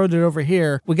here. I wrote it over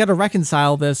here. We got to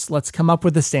reconcile this. Let's come up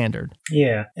with a standard.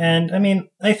 Yeah, and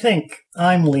I think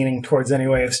I'm leaning towards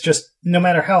anyway. It's just no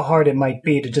matter how hard it might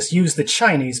be to just use the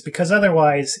Chinese, because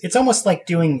otherwise it's almost like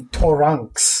doing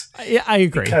Toranks. Yeah, I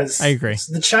agree. Because I agree. It's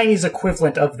the Chinese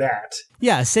equivalent of that.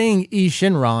 Yeah, saying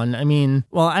Shinron,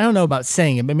 I don't know about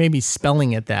saying it, but maybe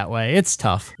spelling it that way. It's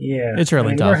tough. Yeah. It's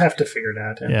really tough. We'll have to figure it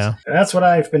out. Yeah. That's what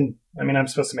I've been... I'm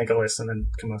supposed to make a list and then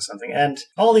come up with something. And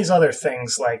all these other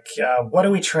things, like, what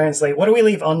do we translate? What do we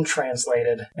leave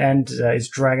untranslated? And is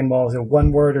Dragon Ball, is it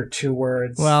one word or two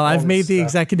words? Well, I've made the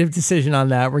executive decision on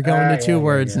that. We're going to two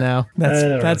words now.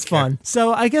 That's fun.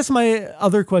 So I guess my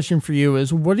other question for you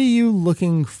is, what are you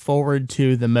looking forward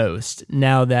to the most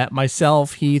now that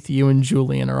myself, Heath, you, and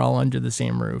Julian are all under the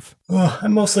same roof? Well,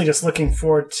 I'm mostly just looking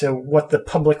forward to what the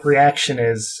public reaction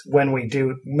is when we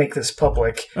do make this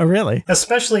public. Oh, really?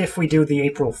 Especially if we do the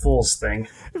April Fool's thing.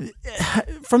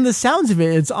 From the sounds of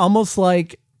it, it's almost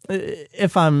like I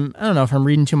don't know if I'm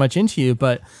reading too much into you,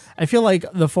 but I feel like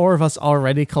the four of us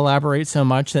already collaborate so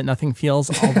much that nothing feels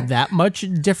all that much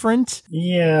different.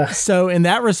 Yeah. So in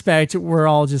that respect, we're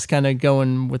all just kind of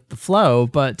going with the flow,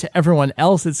 but to everyone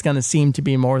else, it's going to seem to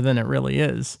be more than it really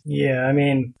is. Yeah, I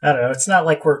mean, I don't know. It's not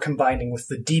like we're combining with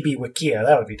the DB Wikia.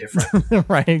 That would be different.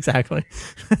 Right, exactly.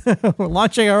 We're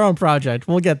launching our own project.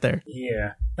 We'll get there.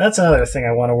 Yeah. That's another thing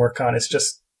I want to work on is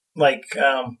just like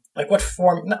what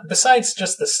form, besides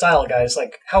just the style guides,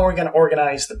 like how we're going to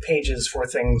organize the pages for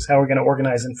things, how we're going to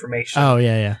organize information. Oh,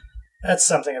 yeah. That's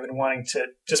something I've been wanting to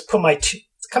just come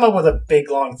up with a big,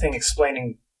 long thing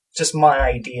explaining just my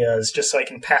ideas, just so I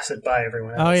can pass it by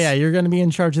everyone else. Oh, yeah, you're going to be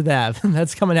in charge of that.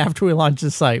 That's coming after we launch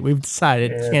the site. We've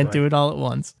decided can't do it all at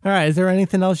once. All right, is there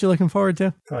anything else you're looking forward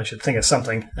to? Probably should think of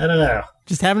something. I don't know.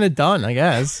 Just having it done, I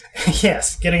guess.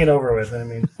 Yes, getting it over with. I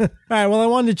mean, all right. Well, I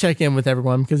wanted to check in with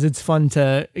everyone because it's fun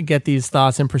to get these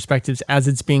thoughts and perspectives as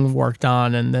it's being worked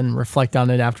on, and then reflect on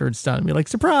it after it's done. Be like,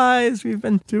 surprise! We've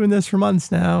been doing this for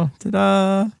months now.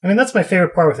 Ta-da! I mean, that's my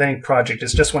favorite part with any project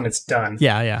is just when it's done.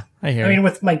 Yeah. I hear. I mean,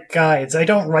 with my guides, I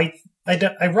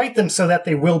write them so that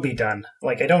they will be done.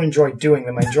 Like, I don't enjoy doing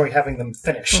them. I enjoy having them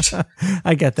finished.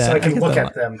 I get that. So I can look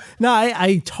at them. No,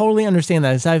 I totally understand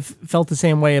that. I've felt the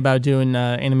same way about doing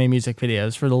anime music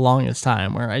videos for the longest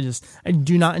time, where I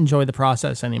do not enjoy the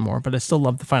process anymore, but I still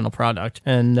love the final product.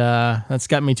 And that's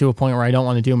got me to a point where I don't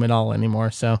want to do them at all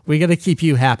anymore. So we got to keep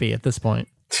you happy at this point.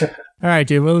 All right,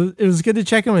 dude. Well, it was good to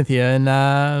check in with you,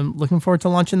 and looking forward to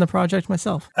launching the project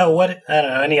myself. Oh, what? I don't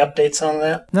know. Any updates on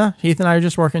that? No, Heath and I are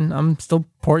just working. I'm still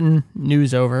porting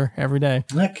news over every day.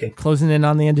 Okay. Closing in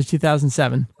on the end of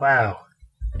 2007. Wow.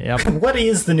 Yep. What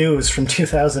is the news from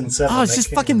 2007? Oh, it's just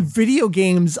fucking video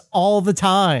games all the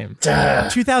time. Duh.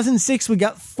 2006, we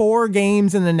got 4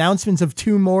 games and announcements of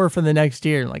 2 more for the next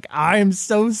year. Like, I'm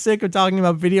so sick of talking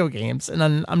about video games, and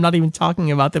I'm not even talking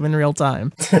about them in real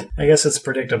time. I guess it's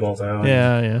predictable, though.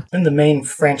 Yeah. Been the main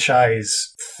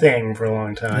franchise thing for a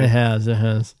long time. It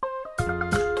has.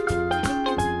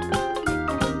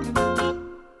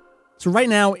 So right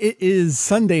now, it is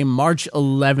Sunday, March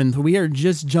 11th. We are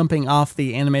just jumping off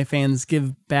the Anime Fans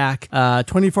Give Back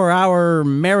 24-hour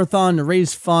marathon to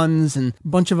raise funds, and a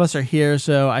bunch of us are here,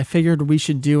 so I figured we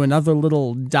should do another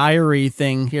little diary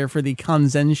thing here for the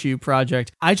Kanzenshuu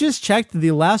project. I just checked.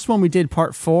 The last one we did,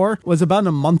 part 4, was about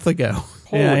a month ago.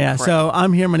 Yeah. Crap. So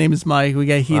I'm here. My name is Mike. We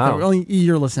got Heath. Wow. Only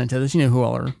you're listening to this. You know who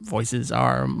all our voices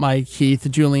are. Mike, Heath,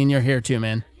 Julian, you're here too,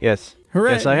 man. Yes.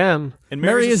 Hooray. Yes, I am. And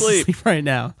Mary Mary's is asleep. asleep right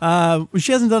now.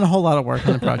 She hasn't done a whole lot of work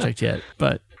on the project yet,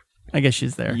 but I guess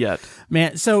she's there. Yet.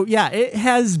 Man, so yeah, it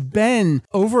has been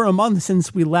over a month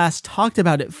since we last talked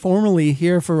about it formally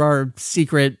here for our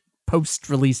secret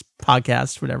post-release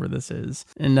podcast, whatever this is.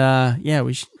 And yeah,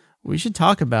 we should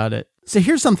talk about it. So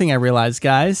here's something I realized,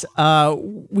 guys.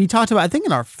 We talked about, I think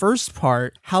in our first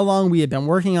part, how long we had been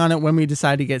working on it when we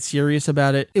decided to get serious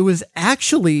about it. It was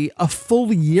actually a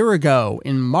full year ago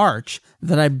in March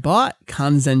that I bought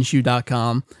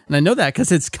Kanzenshuu.com. And I know that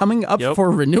because it's coming up for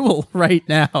renewal right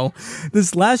now.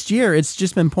 This last year, it's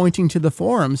just been pointing to the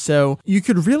forum. So you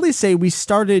could really say we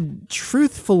started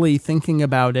truthfully thinking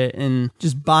about it and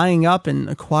just buying up and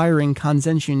acquiring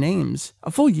Kanzenshuu names a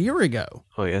full year ago.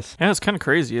 Oh, yes. Yeah, it's kind of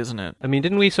crazy, isn't it? I mean,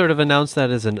 didn't we sort of announce that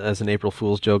as an April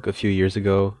Fool's joke a few years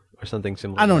ago or something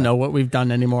similar? I don't know what we've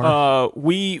done anymore.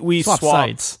 We Swapped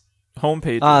swapped sites.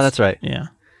 homepages. Ah, that's right. Yeah.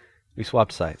 We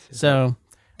swapped sites. So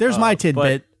there's my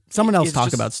tidbit. Someone else it's talk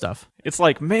just- about stuff. It's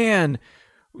like, man,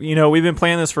 we've been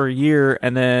planning this for a year,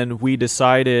 and then we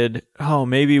decided,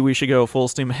 maybe we should go full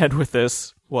steam ahead with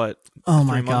this. What? Oh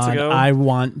my 3 months God. ago? I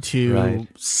want to Right.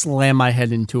 slam my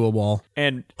head into a wall.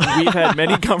 And we've had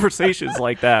many conversations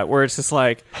like that where it's just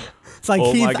like, It's like,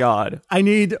 oh Keith, my God. I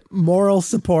need moral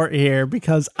support here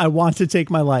because I want to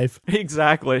take my life.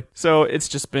 Exactly. So it's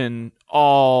just been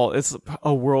it's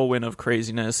a whirlwind of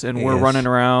craziness, and we're Yes. running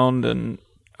around, and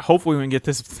hopefully we can get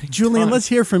this thing Julian, done. let's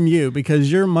hear from you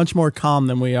because you're much more calm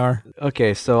than we are.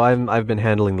 Okay, so I've been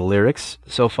handling the lyrics.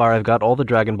 So far, I've got all the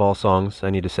Dragon Ball songs.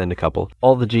 I need to send a couple.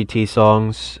 All the GT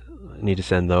songs. I need to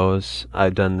send those.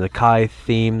 I've done the Kai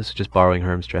themes, just borrowing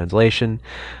Herm's translation.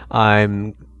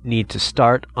 I need to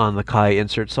start on the Kai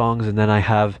insert songs, and then I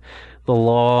have the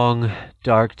long,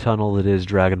 dark tunnel that is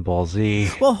Dragon Ball Z,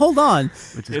 Well, hold on.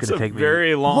 which is It's going a to take me...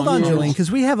 very long Hold on, tunnel. Julian,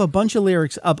 because we have a bunch of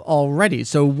lyrics up already.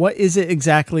 So what is it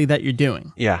exactly that you're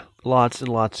doing? Yeah, lots and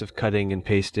lots of cutting and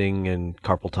pasting and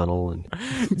carpal tunnel and...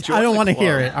 I don't want to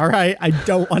hear it, all right? I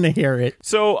don't want to hear it.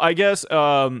 So I guess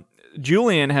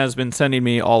Julian has been sending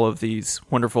me all of these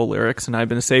wonderful lyrics, and I've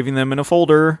been saving them in a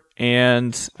folder,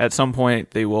 and at some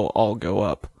point they will all go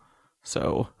up.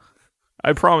 So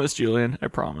I promise, Julian. I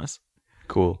promise.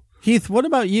 Cool. Heath, what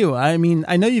about you? I mean,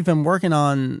 I know you've been working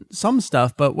on some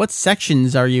stuff, but what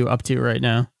sections are you up to right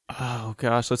now? Oh,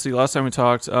 gosh. Let's see. Last time we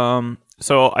talked,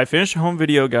 so I finished a home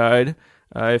video guide.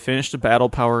 I finished a battle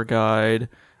power guide.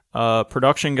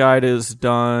 Production guide is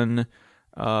done.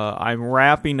 I'm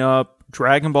wrapping up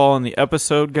Dragon Ball and the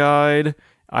episode guide.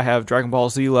 I have Dragon Ball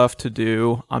Z left to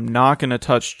do. I'm not going to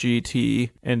touch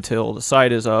GT until the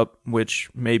site is up, which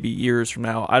may be years from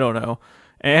now. I don't know.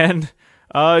 And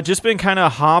just been kind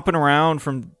of hopping around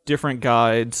from different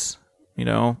guides,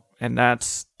 and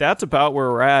that's about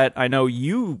where we're at. I know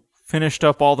you finished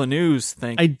up all the news.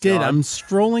 I did. God. I'm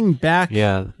scrolling back.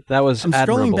 Yeah, that was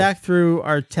admirable. Scrolling back through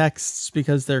our texts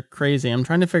because they're crazy. I'm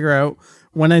trying to figure out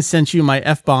when I sent you my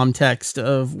F-bomb text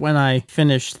of when I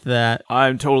finished that.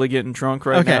 I'm totally getting drunk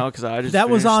right now because I just that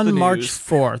was finished on the March news.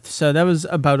 4th, so that was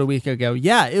about a week ago.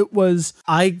 Yeah, it was.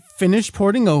 I finished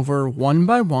porting over one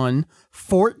by one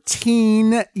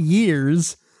 14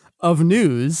 years of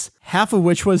news, half of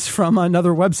which was from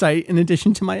another website in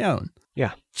addition to my own.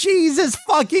 Yeah. Jesus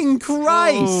fucking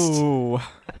Christ! Oh.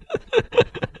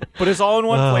 But it's all in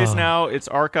one place now. It's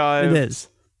archived. It is.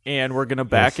 And we're going to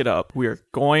back it up. We are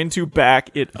going to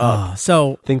back it up.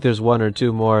 So I think there's one or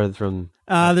two more from...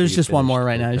 there's just one more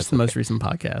right now. It's the most recent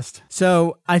podcast.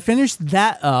 So I finished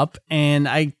that up and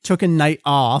I took a night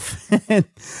off. And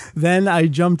then I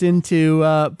jumped into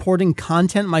porting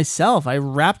content myself. I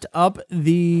wrapped up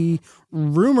the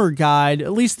rumor guide,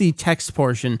 at least the text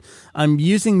portion. I'm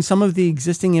using some of the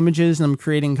existing images and I'm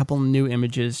creating a couple new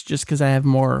images just because I have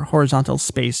more horizontal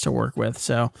space to work with.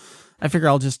 So I figure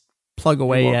I'll just plug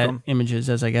away at images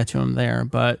as I get to them there.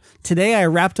 But today I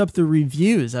wrapped up the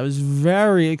reviews. I was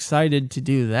very excited to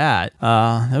do that.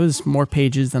 That was more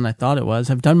pages than I thought it was.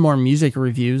 I've done more music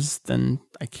reviews than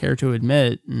I care to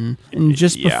admit. And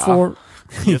just before...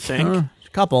 You think? A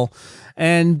couple.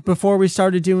 And before we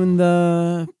started doing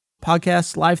the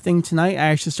podcast live thing tonight,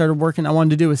 I actually started working. I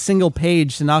wanted to do a single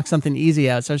page to knock something easy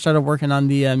out. So I started working on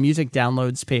the music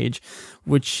downloads page,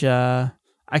 which...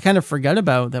 I kind of forgot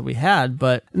about that we had,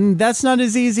 but that's not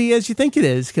as easy as you think it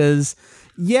is because,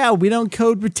 we don't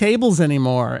code with tables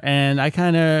anymore, and I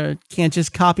kind of can't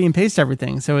just copy and paste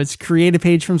everything. So it's create a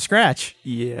page from scratch.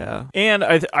 Yeah. And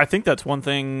I think that's one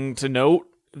thing to note,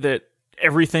 that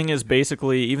everything is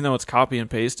basically, even though it's copy and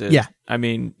pasted. Yeah. I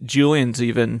mean, Julian's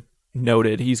even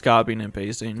noted he's copying and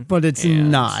pasting. But it's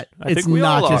not. It's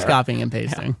not just copying and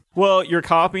pasting. Yeah. Well, you're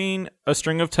copying a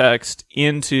string of text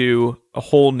into a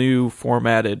whole new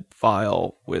formatted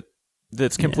file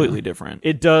that's completely different.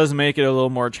 It does make it a little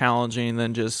more challenging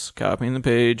than just copying the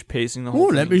page, pasting the whole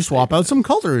thing. Let me swap out some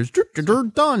colors.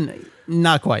 Done.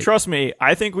 Not quite. Trust me,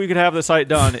 I think we could have the site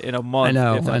done in a month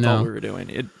if that's all we were doing.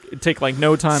 It'd take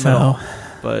no time at all.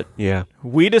 But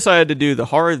we decided to do the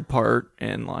hard part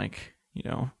and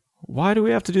why do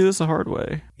we have to do this the hard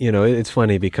way? It's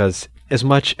funny because as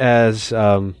much as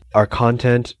our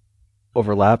content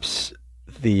overlaps,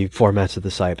 the formats of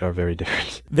the site are very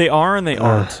different. They are and they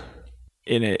aren't.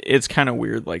 It's kind of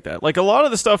weird like that. Like a lot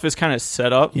of the stuff is kind of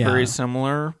set up very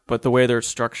similar, but the way they're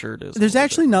structured is... There's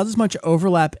actually not as much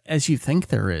overlap as you think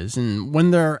there is. And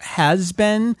when there has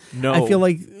been, I feel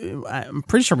like, I'm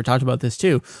pretty sure we talked about this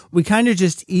too, we kind of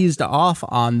just eased off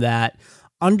on that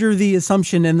under the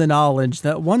assumption and the knowledge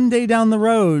that one day down the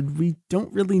road, we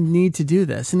don't really need to do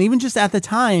this. And even just at the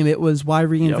time, it was, why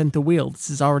reinvent the wheel?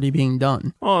 This is already being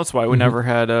done. Well, that's why we never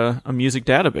had a music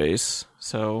database.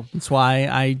 So that's why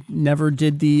I never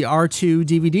did the R2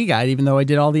 DVD guide, even though I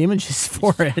did all the images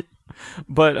for it.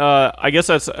 But I guess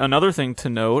that's another thing to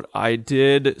note. I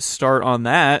did start on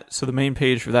that, so the main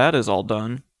page for that is all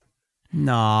done.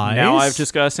 Nice. Now I've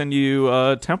just got to send you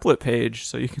a template page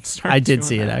so you can start. I did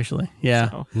see it actually. Yeah.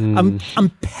 So. I'm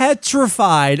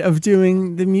petrified of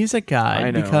doing the music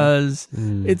guide because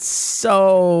it's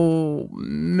so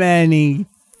many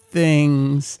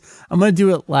things. I'm going to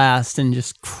do it last and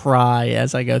just cry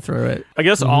as I go through it. I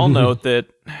guess I'll note that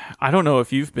I don't know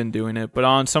if you've been doing it, but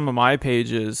on some of my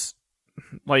pages,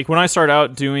 like when I start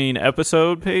out doing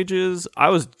episode pages, I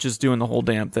was just doing the whole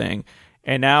damn thing.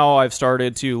 And now I've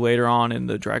started to, later on in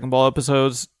the Dragon Ball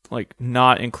episodes,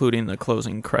 not including the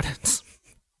closing credits.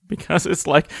 Because it's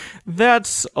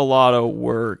that's a lot of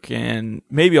work, and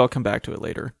maybe I'll come back to it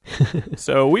later.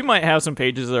 So we might have some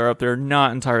pages that are up there,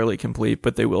 not entirely complete,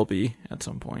 but they will be at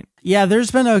some point. Yeah,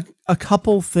 there's been a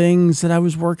couple things that I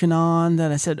was working on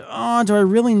that I said, do I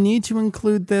really need to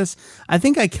include this? I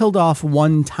think I killed off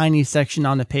one tiny section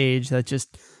on a page that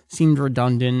just seemed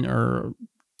redundant or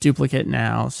duplicate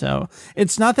now. So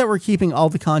it's not that we're keeping all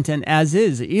the content as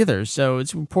is either. So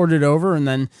it's ported over, and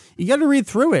then you got to read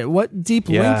through it. What deep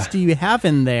links do you have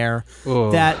in there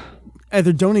that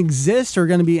either don't exist or are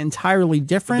going to be entirely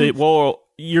different? Well,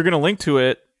 you're going to link to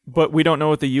it, but we don't know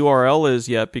what the URL is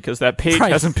yet because that page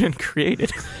hasn't been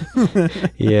created.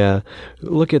 Yeah.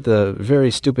 Look at the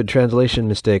very stupid translation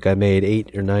mistake I made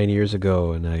 8 or 9 years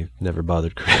ago, and I never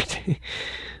bothered correcting.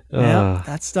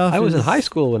 That stuff. I was in high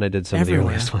school when I did some everywhere. of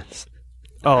the earliest ones.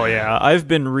 Oh, yeah. I've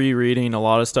been rereading a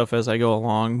lot of stuff as I go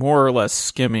along, more or less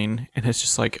skimming, and it's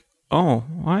just like, oh,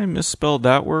 I misspelled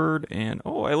that word, and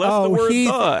I left the word the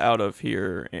out of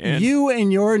here. And you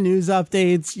and your news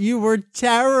updates, you were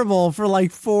terrible for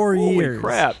like 4 years. Holy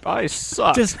crap, I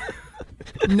suck. Just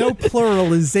no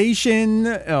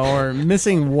pluralization or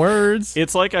missing words.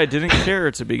 It's like I didn't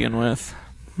care to begin with.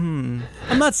 I'm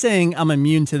not saying I'm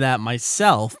immune to that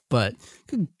myself, but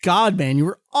good God, man, you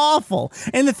were awful.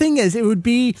 And the thing is, it would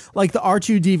be like the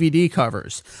R2 DVD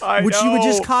covers, which you would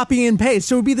just copy and paste.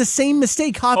 So it would be the same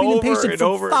mistake, copying and pasting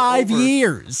for 5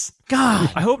 years.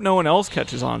 God. I hope no one else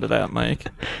catches on to that, Mike.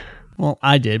 Well,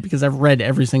 I did, because I've read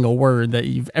every single word that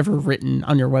you've ever written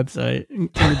on your website,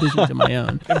 in addition to my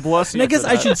own. And bless you. And I guess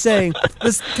I should say,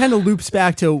 this kind of loops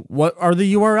back to what are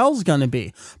the URLs going to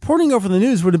be? Porting over the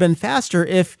news would have been faster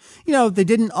if, they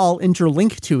didn't all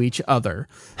interlink to each other.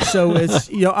 So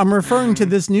it's, I'm referring to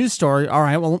this news story. All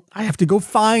right, well, I have to go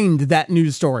find that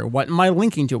news story. What am I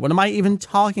linking to? What am I even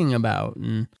talking about?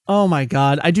 And, oh my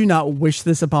God, I do not wish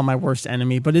this upon my worst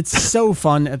enemy, but it's so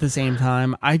fun at the same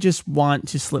time. I just want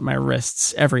to slit my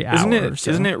wrists every hour or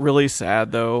so. Isn't it really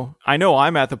sad, though? I know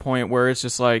I'm at the point where it's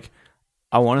just like,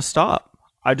 I want to stop.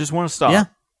 I just want to stop. Yeah.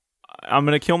 I'm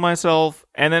going to kill myself.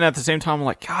 And then at the same time, I'm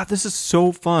like, God, this is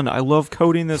so fun. I love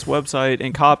coding this website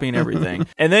and copying everything.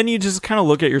 And then you just kind of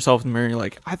look at yourself in the mirror and you're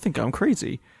like, I think I'm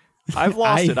crazy. I've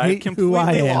lost it. I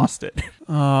completely lost it.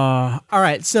 All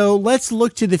right, so let's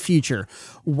look to the future.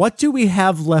 What do we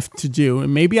have left to do?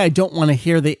 And maybe I don't want to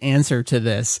hear the answer to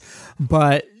this,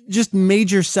 but just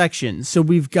major sections. So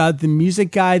we've got the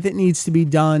music guide that needs to be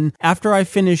done. After I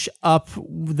finish up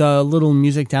the little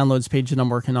music downloads page that I'm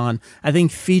working on, I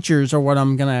think features are what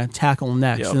I'm going to tackle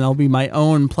next. And that'll be my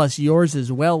own plus yours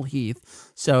as well,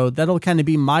 Heath. So that'll kind of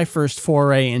be my first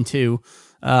foray into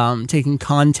taking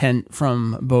content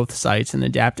from both sites and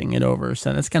adapting it over.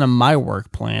 So that's kind of my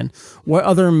work plan. What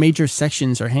other major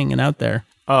sections are hanging out there?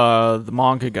 The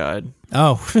manga guide.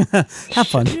 Oh, have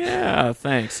fun. Yeah,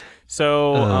 thanks.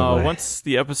 So once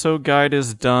the episode guide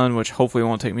is done, which hopefully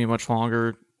won't take me much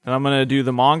longer, then I'm going to do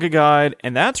the manga guide,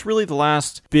 and that's really the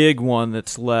last big one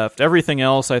that's left. Everything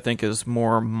else I think is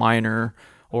more minor.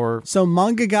 So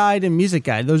manga guide and music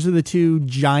guide, those are the two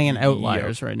giant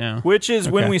outliers right now. Which is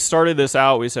when we started this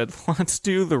out, we said, let's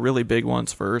do the really big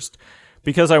ones first,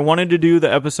 because I wanted to do the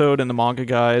episode and the manga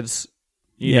guides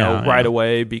right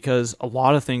away, because a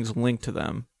lot of things link to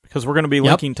them. Because we're going to be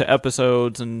linking to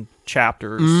episodes and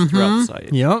chapters throughout the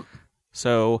site. Yep.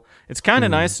 So it's kind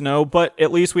of nice to know, but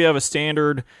at least we have a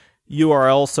standard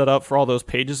URL set up for all those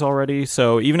pages already.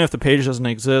 So even if the page doesn't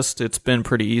exist, it's been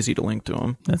pretty easy to link to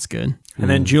them. That's good. And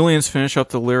then Julian's finished up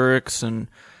the lyrics, and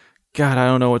God, I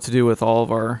don't know what to do with all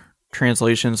of our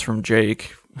translations from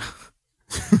Jake.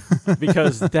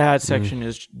 Because that section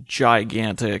is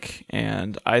gigantic,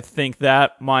 and I think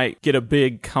that might get a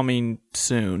big coming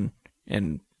soon,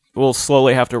 and we'll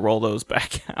slowly have to roll those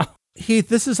back out. Heath,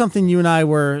 this is something you and I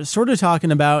were sort of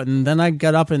talking about, and then I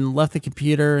got up and left the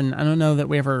computer, and I don't know that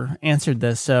we ever answered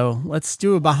this, so let's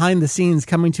do a behind the scenes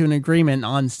coming to an agreement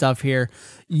on stuff here.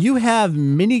 You have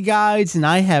mini guides, and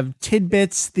I have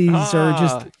tidbits. These are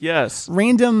just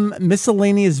random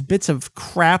miscellaneous bits of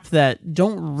crap that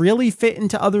don't really fit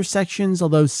into other sections,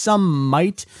 although some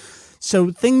might.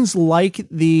 So things like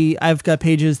I've got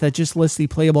pages that just list the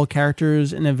playable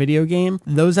characters in a video game.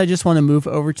 Those I just want to move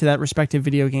over to that respective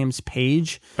video game's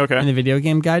page in the video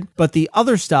game guide. But the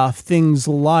other stuff, things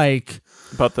like...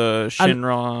 About the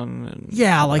Shinron.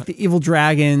 Like the Evil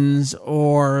Dragons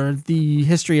or the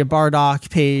History of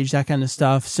Bardock page, that kind of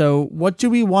stuff. So what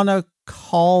do we want to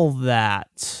call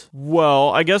that? Well,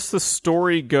 I guess the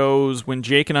story goes when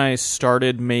Jake and I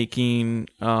started making...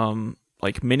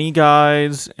 like mini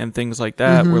guides and things like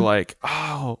that, we're like,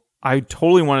 oh, I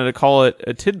totally wanted to call it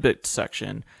a tidbit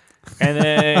section. And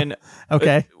then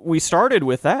we started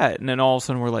with that, and then all of a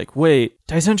sudden we're like, wait,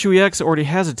 Daizenshuu EX already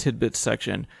has a tidbit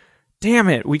section. Damn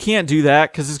it, we can't do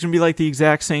that because it's going to be like the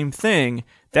exact same thing.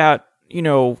 That,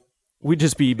 we'd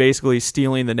just be basically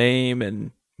stealing the name,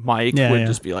 and Mike would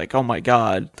just be like, oh my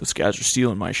God, those guys are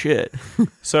stealing my shit.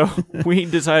 So we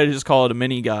decided to just call it a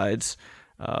mini guides.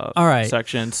 All right.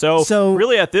 section. So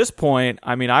really at this point,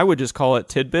 I mean, I would just call it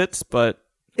tidbits, but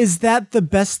is that the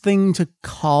best thing to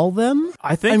call them?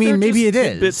 I think maybe it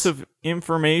is tidbits of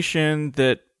information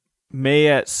that may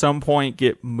at some point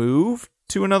get moved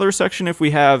to another section if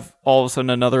we have all of a sudden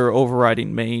another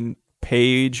overriding main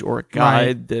page or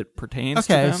guide that pertains to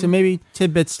them. Okay, so maybe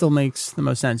tidbits still makes the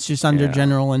most sense. Just under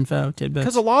general info, tidbits.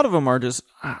 Because a lot of them are just,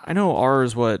 I know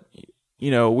ours,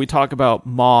 we talk about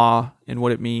Ma and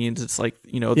what it means. It's like,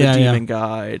 the demon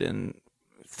guide and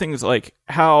things like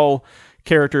how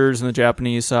characters in the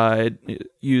Japanese side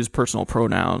use personal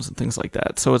pronouns and things like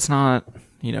that. So it's not,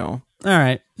 All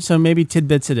right. So maybe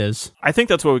tidbits it is. I think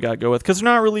that's what we got to go with because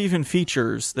they're not really even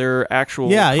features. They're actual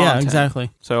content. Yeah, exactly.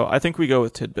 So I think we go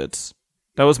with tidbits.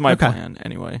 That was my plan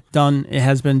anyway. Done. It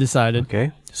has been decided.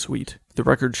 Okay. Sweet. The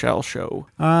record shall show.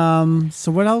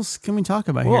 So what else can we talk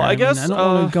about here? I guess I don't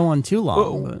want to go on too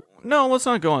long. No, let's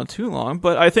not go on too long.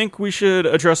 But I think we should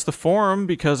address the forum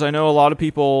because I know a lot of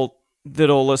people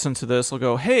that'll listen to this will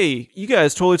go, hey, you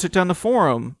guys totally took down the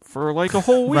forum for like a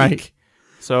whole week. Right.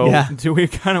 So do we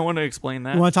kind of want to explain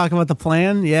that? You want to talk about the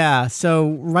plan? Yeah.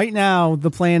 So right now the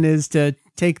plan is to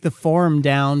take the forum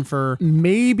down for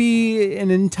maybe an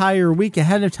entire week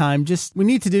ahead of time. Just we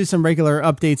need to do some regular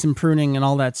updates and pruning and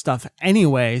all that stuff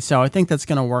anyway. So I think that's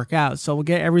going to work out. So we'll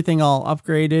get everything all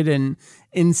upgraded and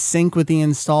in sync with the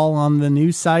install on the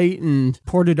new site and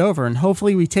port it over. And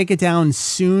hopefully we take it down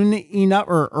soon enough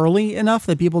or early enough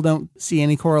that people don't see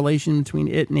any correlation between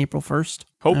it and April 1st.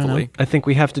 Hopefully. I think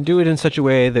we have to do it in such a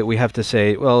way that we have to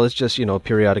say, well, it's just,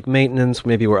 periodic maintenance.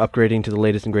 Maybe we're upgrading to the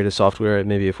latest and greatest software.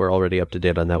 Maybe if we're already up to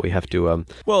date on that, we have to...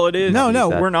 well, it is. No,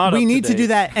 we're not We need to do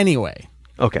that anyway.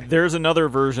 Okay. There's another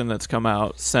version that's come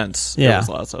out since it was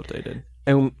last updated.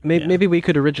 And maybe we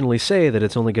could originally say that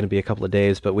it's only going to be a couple of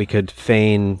days, but we could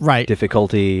feign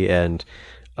difficulty and...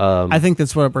 I think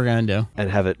that's what we're going to do. And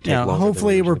have it take longer.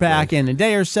 Hopefully we're back in a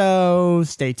day or so.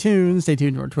 Stay tuned. Stay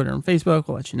tuned to our Twitter and Facebook.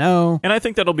 We'll let you know. And I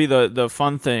think that'll be the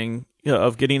fun thing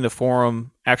of getting the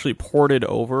forum actually ported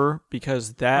over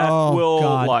because that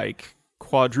will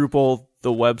quadruple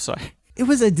the website. It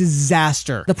was a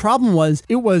disaster. The problem was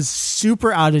it was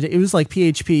super outdated. It was like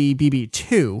PHP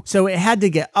BB2. So it had to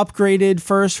get upgraded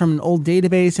first from an old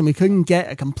database and we couldn't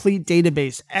get a complete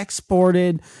database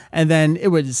exported. And then it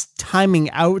was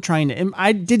timing out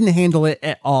I didn't handle it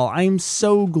at all. I am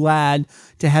so glad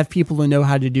to have people who know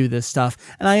how to do this stuff.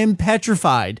 And I am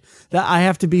petrified that I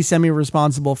have to be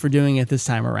semi-responsible for doing it this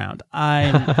time around.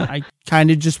 I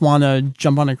kind of just want to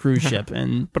jump on a cruise ship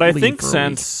and But I think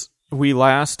since we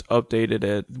last updated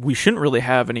it, we shouldn't really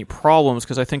have any problems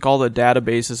because I think all the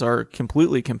databases are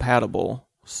completely compatible.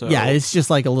 So yeah, it's just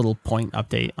like a little point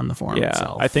update on the forum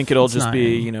itself. I think it'll just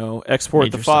be,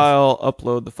 export the file,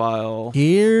 upload the file.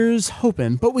 Here's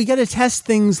hoping. But we got to test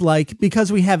things like,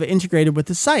 because we have it integrated with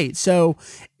the site. So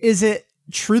is it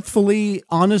truthfully,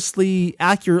 honestly,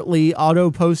 accurately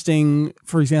auto-posting,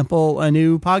 for example, a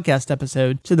new podcast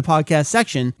episode to the podcast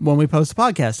section when we post a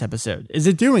podcast episode? Is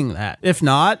it doing that? If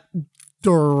not,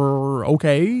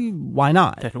 okay, why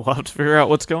not? Then we'll have to figure out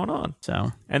what's going on.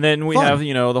 And then we have,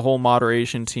 the whole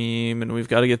moderation team, and we've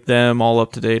got to get them all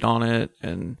up to date on it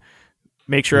and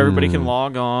make sure everybody can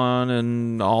log on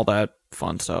and all that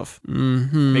fun stuff.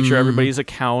 Mm-hmm. Make sure everybody's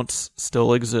accounts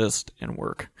still exist and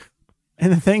work.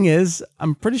 And the thing is,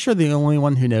 I'm pretty sure the only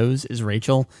one who knows is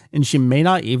Rachel, and she may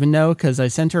not even know because I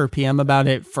sent her a PM about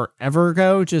it forever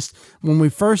ago, just when we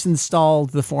first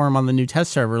installed the forum on the new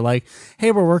test server, like,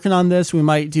 hey, we're working on this. We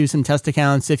might do some test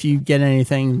accounts. If you get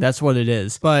anything, that's what it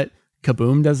is. But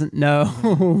Kaboom doesn't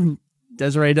know.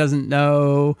 Desiree doesn't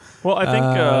know. Well, I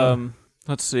think,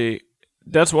 let's see.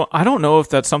 I don't know if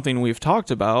that's something we've talked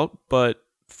about, but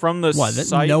from the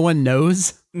site... no one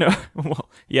knows? No, well,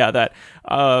 yeah, that.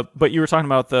 But you were talking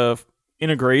about the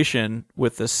integration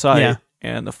with the site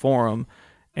and the forum,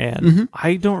 and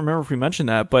I don't remember if we mentioned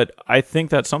that, but I think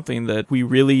that's something that we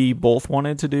really both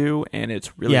wanted to do, and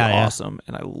it's really awesome,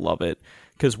 and I love it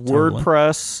because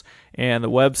WordPress and the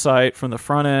website from the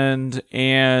front end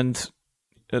and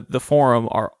the forum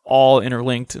are all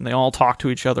interlinked, and they all talk to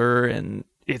each other, and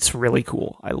it's really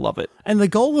cool. I love it. And the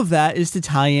goal of that is to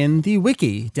tie in the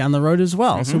wiki down the road as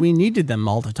well. Mm-hmm. So we needed them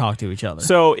all to talk to each other.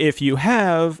 So if you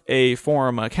have a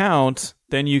forum account,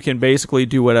 then you can basically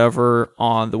do whatever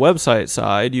on the website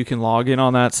side. You can log in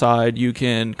on that side. You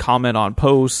can comment on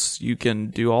posts. You can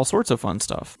do all sorts of fun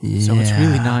stuff. Yeah. So it's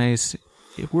really nice.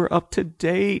 We're up to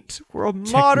date. We're a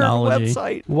modern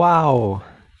website. Wow.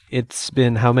 It's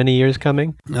been how many years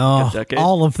coming? Oh, a decade.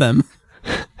 All of them.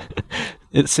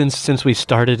 Since we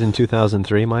started in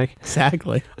 2003, Mike?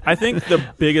 Exactly. I think the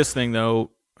biggest thing,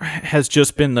 though, has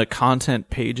just been the content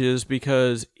pages,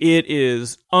 because it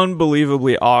is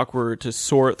unbelievably awkward to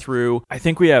sort through. I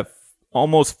think we have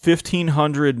almost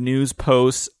 1,500 news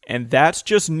posts, and that's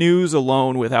just news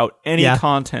alone without any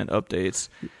content updates.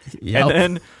 Yep. And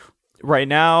then right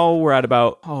now we're at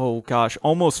about,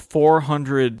 almost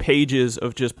 400 pages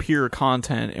of just pure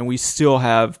content, and we still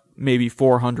have maybe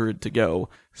 400 to go.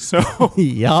 So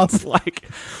it's like,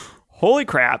 holy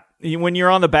crap. When you're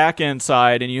on the back end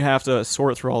side and you have to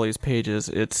sort through all these pages,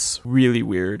 it's really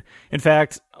weird. In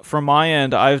fact, from my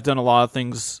end, I've done a lot of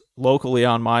things locally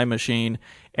on my machine,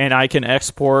 and I can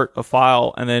export a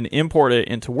file and then import it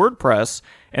into WordPress,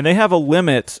 and they have a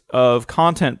limit of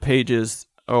content pages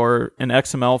or an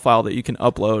XML file that you can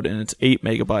upload, and it's 8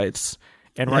 megabytes.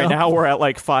 And right now we're at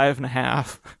like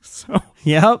 5.5. So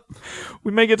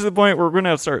we may get to the point where we're going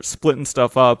to have to start splitting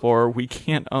stuff up, or we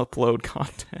can't upload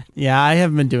content. Yeah, I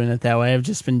haven't been doing it that way. I've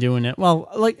just been doing it, well,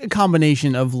 like a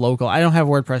combination of local. I don't have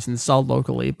WordPress installed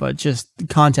locally, but just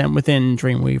content within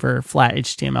Dreamweaver, flat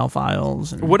HTML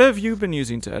files. And what have you been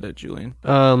using to edit, Julian?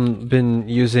 Been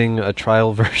using a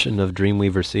trial version of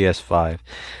Dreamweaver CS5.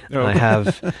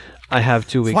 Oh. I have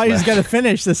 2 weeks left. That's why you just got to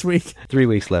finish this week. 3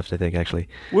 weeks left, I think, actually.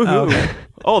 Woohoo.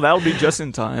 That'll be just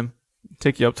in time.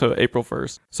 Take you up to April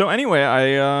 1st. So anyway,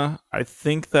 I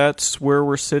think that's where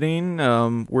we're sitting.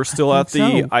 We're still at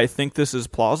the I think this is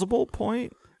plausible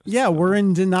point. Yeah, we're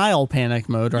in denial panic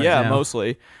mode right now. Yeah,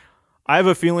 mostly. I have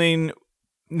a feeling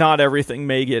not everything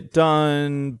may get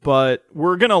done, but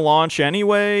we're going to launch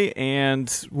anyway,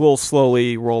 and we'll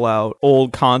slowly roll out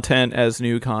old content as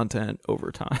new content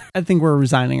over time. I think we're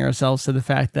resigning ourselves to the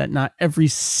fact that not every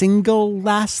single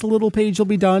last little page will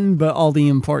be done, but all the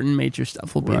important major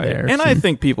stuff will be there. And I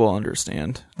think people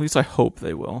understand. At least I hope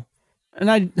they will. And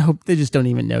I hope they just don't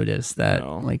even notice that,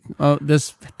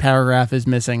 this paragraph is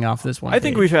missing off this one I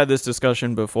think we've had this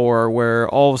discussion before where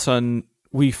all of a sudden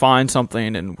we find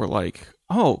something and we're like,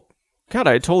 oh, God,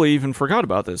 I totally even forgot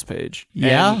about this page.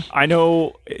 Yeah. And I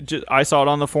know, I saw it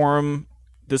on the forum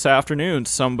this afternoon.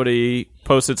 Somebody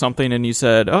posted something and you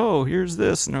said, oh, here's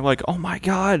this. And they're like, oh my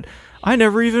God, I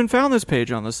never even found this page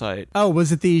on the site. Oh,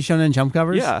 was it the Shonen Jump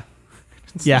covers? Yeah.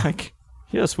 It's like,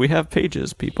 yes, we have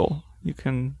pages, people. You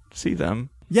can see them.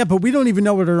 Yeah, but we don't even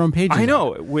know what our own pages are. I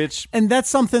know, and that's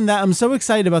something that I'm so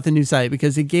excited about the new site,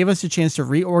 because it gave us a chance to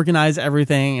reorganize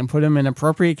everything and put them in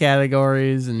appropriate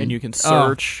categories. And you can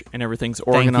search, and everything's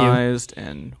organized,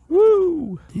 and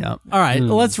woo! Yeah. All right,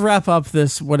 let's wrap up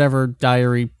this whatever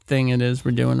diary thing it is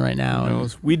we're doing right now.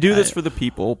 We do this for the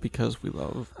people because we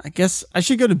love. I guess I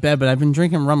should go to bed, but I've been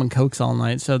drinking rum and Cokes all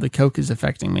night, so the Coke is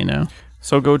affecting me now.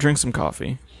 So go drink some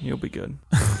coffee. You'll be good.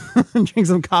 Drink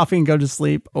some coffee and go to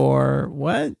sleep, or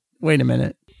what? Wait a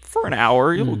minute. For an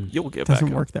hour, you'll get back.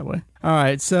 Doesn't work that way. All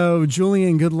right, so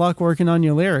Julian, good luck working on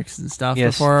your lyrics and stuff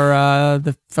before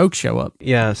the folks show up.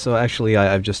 Yeah, so actually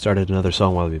I've just started another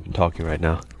song while we've been talking right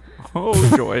now.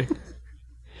 Oh, joy.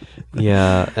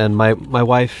 Yeah, and my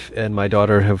wife and my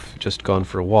daughter have just gone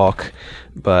for a walk,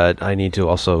 but I need to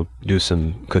also do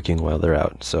some cooking while they're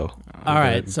out, so... All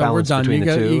right, so we're done. You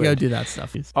go do that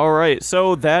stuff. All right,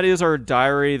 so that is our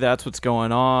diary. That's what's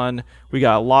going on. We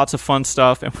got lots of fun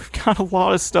stuff, and we've got a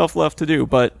lot of stuff left to do,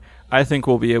 but I think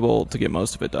we'll be able to get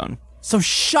most of it done. So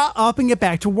shut up and get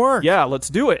back to work. Yeah, let's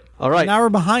do it. All right. An hour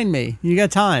behind me. You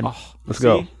got time. Let's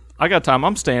go. I got time.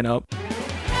 I'm staying up.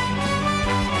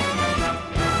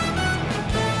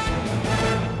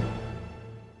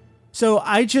 So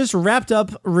I just wrapped up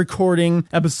recording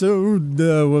episode,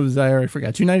 what was I already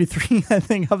forgot, 293, I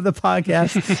think, of the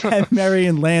podcast. And Mary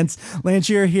and Lance. Lance,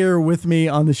 you're here with me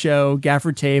on the show,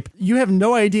 Gaffer Tape. You have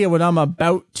no idea what I'm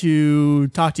about to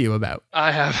talk to you about.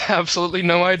 I have absolutely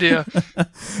no idea.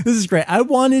 This is great. I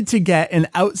wanted to get an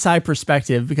outside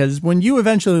perspective, because when you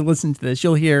eventually listen to this,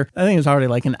 you'll hear, I think it's already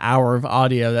like an hour of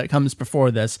audio that comes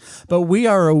before this, but we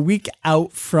are a week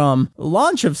out from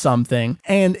launch of something,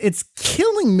 and it's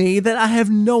killing me that I have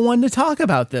no one to talk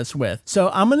about this with. So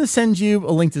I'm going to send you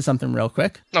a link to something real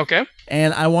quick. Okay.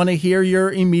 And I want to hear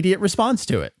your immediate response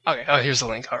to it. Okay. Oh, here's the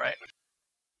link. All right.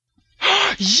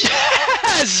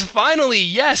 Yes! Finally!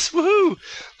 Yes! Woohoo!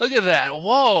 Look at that!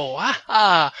 Whoa!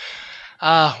 Wow,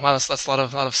 that's a lot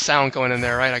of sound going in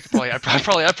there, right? I'd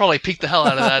probably peek the hell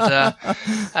out of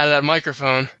that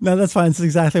microphone. No, that's fine. It's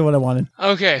exactly what I wanted.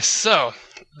 Okay, so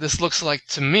this looks like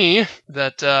to me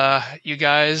that you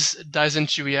guys,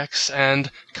 Daizenshuu EX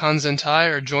and Kanzentai,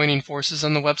 are joining forces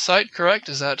on the website, correct?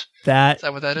 Is that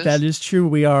what that is? That is true.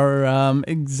 We are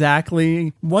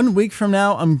exactly 1 week from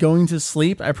now. I'm going to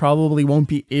sleep. I probably won't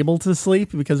be able to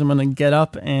sleep because I'm going to get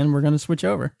up and we're going to switch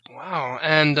over. Wow. Wow,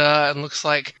 and it looks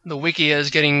like the wiki is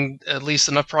getting at least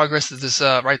enough progress that this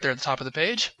right there at the top of the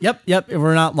page. Yep.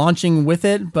 We're not launching with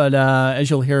it, but as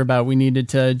you'll hear about, we needed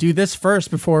to do this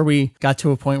first before we got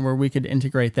to a point where we could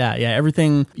integrate that. Yeah,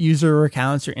 everything, user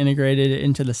accounts are integrated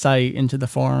into the site, into the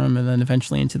forum, and then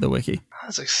eventually into the wiki.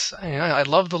 That's exciting. I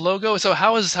love the logo. So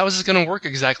how is this going to work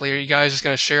exactly? Are you guys just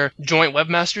going to share joint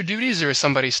webmaster duties, or is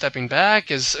somebody stepping back?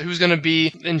 Who's going to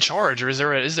be in charge, or is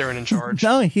there an in charge?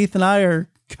 No, Heath and I are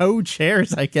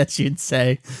co-chairs, I guess you'd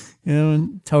say.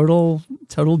 Total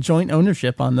joint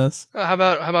ownership on this. How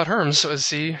about Herms? So is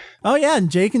he? Oh yeah,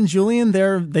 Jake and Julian,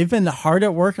 they've been hard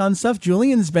at work on stuff.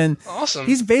 Julian's been awesome.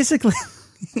 He's basically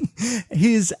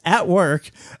he's at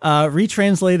work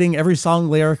retranslating every song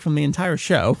lyric from the entire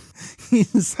show.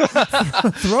 He's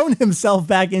thrown himself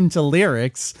back into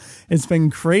lyrics. It's been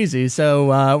crazy.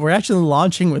 So we're actually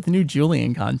launching with new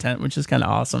Julian content, which is kind of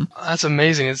awesome. That's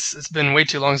amazing. It's been way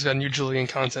too long since we've had new Julian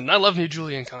content. And I love new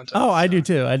Julian content. Oh, so. I do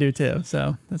too.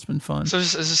 So that's been fun. So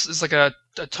it's like a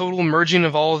total merging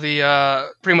of all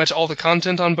the pretty much all the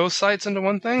content on both sites into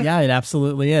one thing? Yeah, it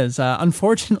absolutely is.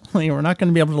 Unfortunately, we're not going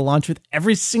to be able to launch with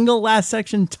every single last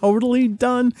section totally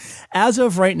done. As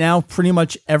of right now, pretty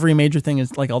much every major thing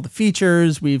is like all the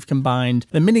features. We've combined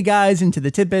the mini guides into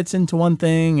the tidbits into one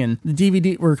thing, and the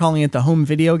DVD, we're calling it the home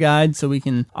video guide, so we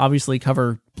can obviously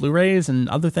cover Blu-rays and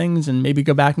other things, and maybe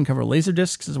go back and cover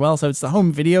Laserdiscs as well. So it's the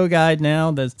home video guide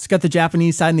now. It's got the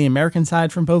Japanese side and the American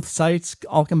side from both sites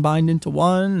all combined into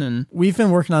one, and we've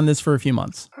been working on this for a few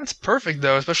months. That's perfect,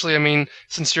 though, especially, I mean,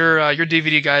 since your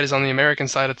DVD guide is on the American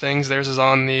side of things, theirs is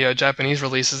on the Japanese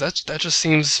releases. That just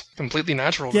seems completely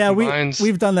natural. Yeah,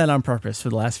 we've done that on purpose for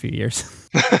the last few years.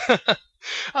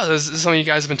 Oh, this is something you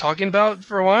guys have been talking about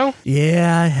for a while?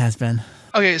 Yeah, it has been.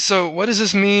 Okay, so what does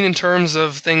this mean in terms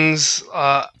of things?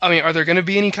 I mean, are there going to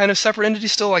be any kind of separate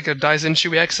entities still, like a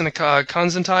Daizenshuu EX and a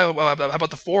Kanzentai? How about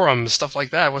the forums, stuff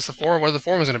like that? What's the forum? What are the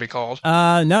forums going to be called?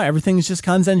 No, everything's just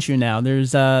Kanzenshuu now.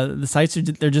 There's the sites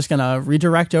they're just going to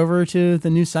redirect over to the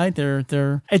new site.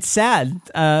 It's sad.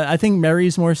 I think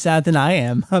Mary's more sad than I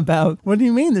am about. What do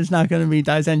you mean? There's not going to be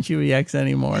Daizenshuu EX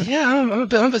anymore? Yeah, I'm a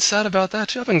bit sad about that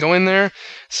too. I've been going there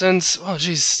since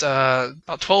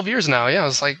about 12 years now. Yeah, it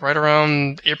was like right around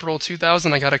April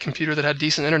 2000, I got a computer that had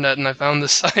decent internet, and I found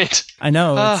this site. I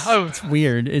know, it's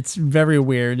weird. It's very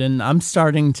weird, and I'm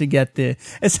starting to get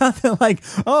it's not that like,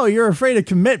 oh, you're afraid of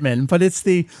commitment, but it's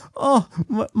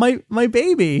my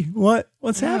baby.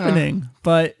 What's happening?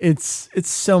 But it's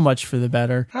so much for the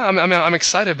better. I'm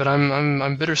excited, but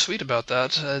I'm bittersweet about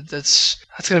that. That's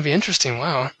going to be interesting.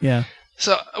 Wow. Yeah.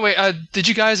 So wait, did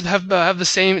you guys have the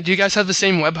same? Do you guys have the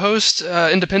same web host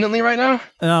independently right now?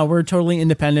 No, we're totally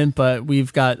independent, but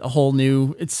we've got a whole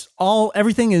new.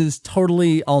 Everything is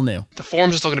totally all new. The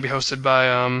forums are still going to be hosted by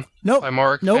by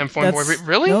Mark and Boy.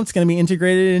 Really? No, it's going to be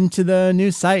integrated into the new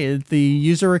site. The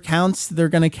user accounts, they're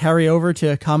going to carry over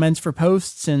to comments for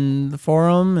posts and the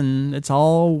forum, and it's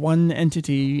all one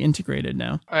entity integrated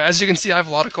now. As you can see, I have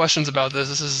a lot of questions about this.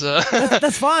 This is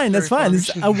that's fine. That's fine.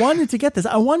 I wanted to get this.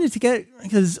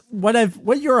 Because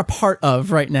what you're a part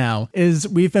of right now is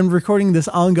we've been recording this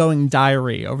ongoing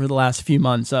diary over the last few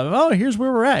months of, here's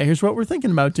where we're at. Here's what we're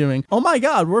thinking about doing. Oh my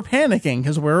God, we're panicking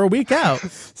because we're a week out.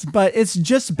 But it's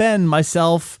just been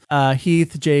myself,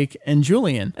 Heath, Jake, and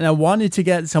Julian. And I wanted to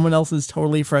get someone else's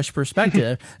totally fresh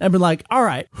perspective. And I've been like, all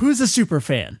right, who's a super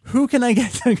fan? Who can I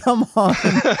get to come on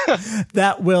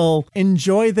that will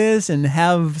enjoy this and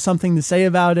have something to say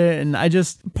about it? And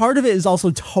part of it is also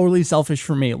totally selfish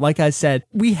for me. Like I said,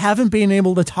 we haven't been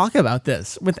able to talk about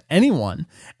this with anyone,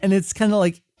 and it's kind of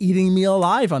like eating me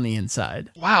alive on the inside.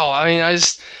 Wow, I mean,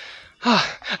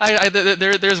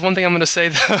 there's one thing I'm going to say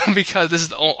though, because this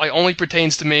is only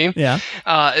pertains to me. Yeah,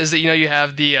 is that you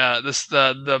have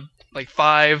the like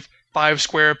five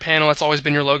square panel that's always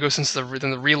been your logo since the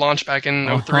relaunch back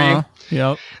in 03.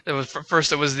 Yep.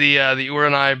 First it was the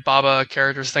Uranai Baba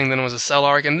characters thing, then it was a cell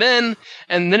arc, and then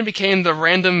it became the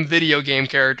random video game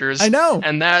characters. I know.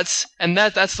 And that's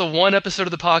the one episode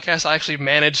of the podcast I actually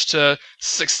managed to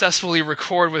successfully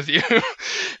record with you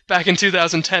back in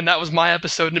 2010. That was my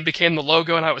episode, and it became the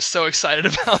logo, and I was so excited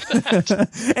about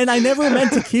that. And I never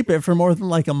meant to keep it for more than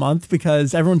like a month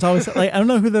because everyone's always like, I don't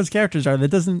know who those characters are. That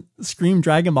doesn't scream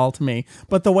Dragon Ball to me.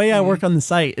 But the way I work on the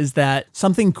site is that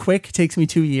something quick takes me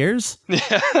 2 years.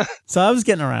 Yeah. So I was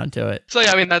getting around to it. So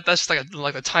yeah, I mean that's like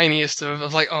the tiniest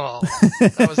of like,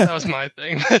 that was my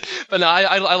thing. But no,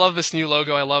 I love this new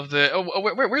logo. I love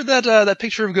where'd that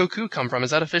picture of Goku come from?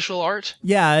 Is that official art?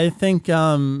 Yeah, I think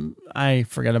I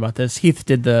forgot about this. Heath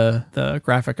did the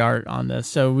graphic art on this.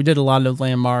 So we did a lot of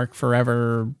Landmark,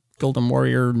 Forever, Golden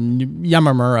Warrior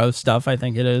Yamamuro stuff, I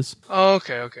think it is. Oh,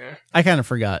 okay. I kind of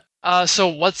forgot. So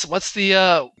what's the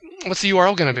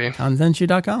URL going to be?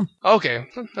 Kanzenshuu.com. Okay,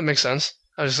 that makes sense.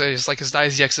 I was just saying, it's like, because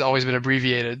DaiZX has always been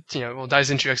abbreviated.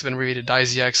 Daizenshuu EX has been abbreviated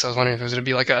DaiZX. I was wondering if it was going to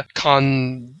be like a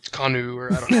Konu,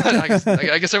 or I don't know.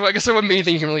 I guess there wouldn't be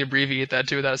anything you can really abbreviate that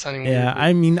to without sounding weird. Yeah,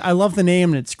 I mean, I love the name,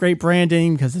 and it's great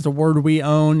branding because it's a word we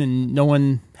own, and no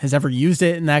one has ever used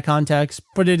it in that context,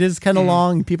 but it is kind of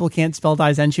long. People can't spell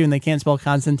Daizenshuu and they can't spell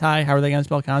Kanzentai. How are they going to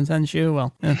spell Kanzenshuu?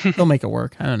 Well, they'll make it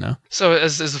work. I don't know. So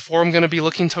is the forum going to be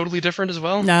looking totally different as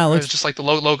well? Nah, it's just like the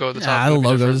logo at the top. The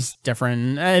logo's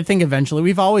different. I think eventually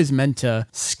we've always meant to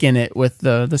skin it with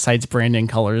the site's branding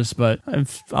colors, but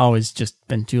I've always just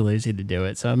been too lazy to do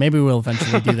it. So maybe we'll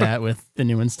eventually do that with the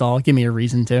new install. Give me a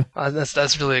reason to.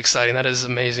 That's really exciting. That is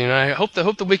amazing. I hope the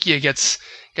Wikia gets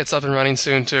up and running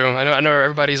soon too. I know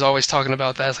everybody's always talking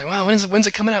about that. It's like, wow, when's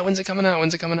it coming out?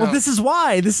 Well, this is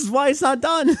why it's not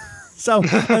done. So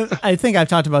I think I've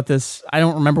talked about this. I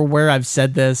don't remember where I've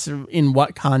said this, in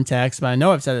what context, but I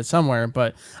know I've said it somewhere.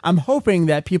 But I'm hoping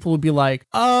that people will be like,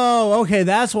 oh, okay,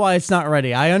 that's why it's not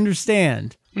ready. I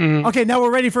understand. Mm-hmm. Okay, now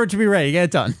we're ready for it to be ready. Get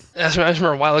it done. I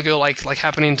remember a while ago, like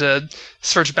happening to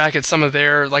search back at some of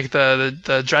their, like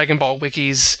the Dragon Ball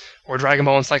wikis or Dragon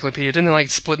Ball Encyclopedia. Didn't they like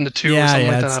split into two or something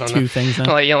like that? I don't know. Two things. Huh?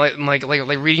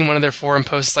 Like reading one of their forum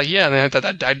posts, like, yeah, and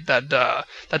that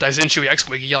Daizenshuu EX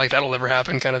wiki, yeah, like that'll never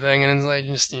happen, kind of thing. And it's like,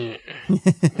 just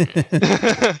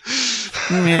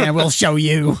yeah, we'll show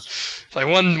you. It's like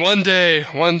one day,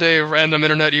 random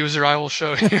internet user, I will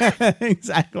show you.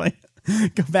 Exactly.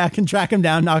 Go back and track him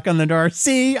down, knock on the door.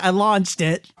 See, I launched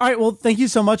it. All right, well, thank you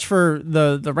so much for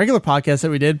the regular podcast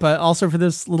that we did, but also for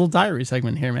this little diary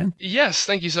segment here, man. Yes,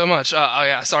 thank you so much.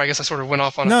 Yeah, sorry, I guess I sort of went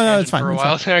off on a tangent for a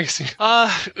while there.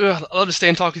 I'd love to stay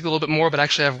and talk with you a little bit more, but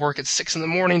actually I have work at 6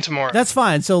 a.m. tomorrow. That's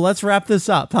fine, so let's wrap this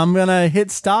up. I'm going to hit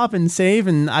stop and save,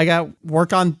 and I got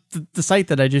work on the site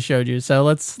that I just showed you, so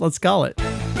let's call it.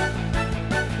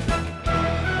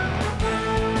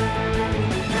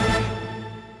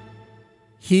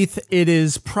 Heath, it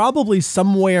is probably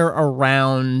somewhere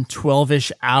around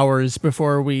 12-ish hours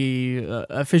before we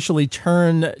officially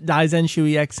turn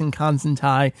Daizenshuu EX and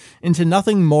Kanzentai into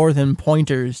nothing more than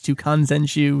pointers to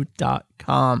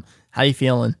Kanzenshuu.com. How you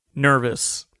feeling?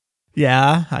 Nervous.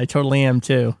 Yeah, I totally am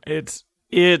too.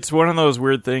 It's one of those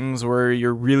weird things where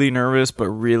you're really nervous but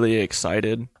really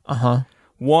excited. Uh-huh.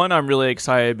 One, I'm really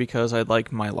excited because I'd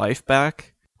like my life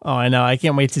back. Oh, I know. I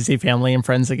can't wait to see family and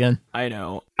friends again. I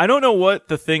know. I don't know what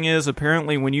the thing is.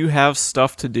 Apparently, when you have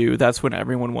stuff to do, that's when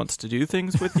everyone wants to do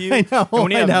things with you. I know. And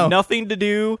when you have nothing to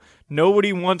do,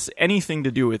 nobody wants anything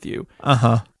to do with you.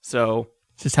 Uh-huh. So,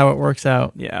 just how it works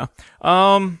out. Yeah.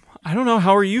 I don't know.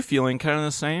 How are you feeling? Kind of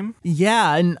the same?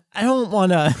 Yeah, and I don't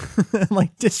want to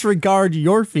disregard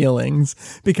your feelings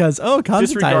because, Kanzentai,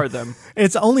 disregard them.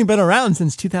 It's only been around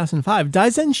since 2005.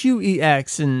 Daizenshuu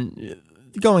EX, and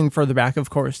going further back, of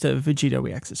course, to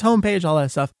Vegito EX's homepage, all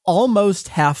that stuff, almost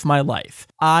half my life.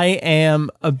 I am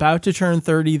about to turn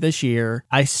 30 this year.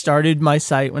 I started my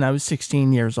site when I was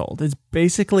 16 years old. It's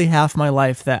basically half my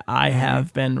life that I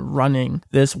have been running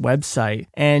this website.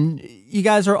 And you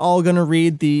guys are all going to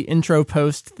read the intro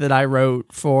post that I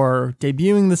wrote for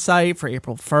debuting the site for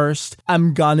April 1st.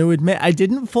 I'm going to admit I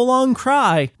didn't full on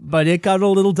cry, but it got a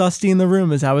little dusty in the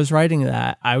room as I was writing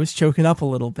that. I was choking up a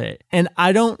little bit. And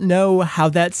I don't know how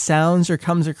that sounds or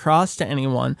comes across to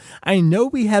anyone. I know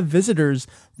we have visitors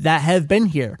that have been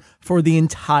here for the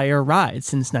entire ride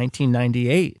since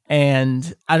 1998.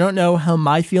 And I don't know how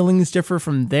my feelings differ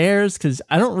from theirs because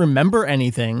I don't remember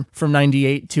anything from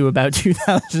 98 to about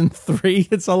 2003.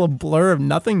 It's all a blur of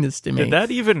nothingness to me. Did that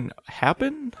even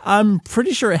happen? I'm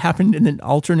pretty sure it happened in an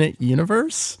alternate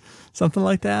universe. Something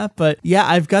like that. But yeah,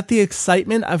 I've got the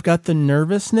excitement, I've got the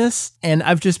nervousness, and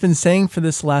I've just been saying for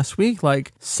this last week,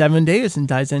 7 days and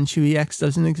Daizenshuu EX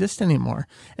doesn't exist anymore.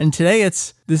 And today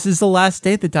this is the last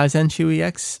day that Daizenshuu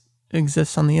EX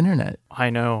exists on the internet. I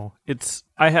know.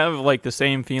 I have the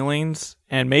same feelings,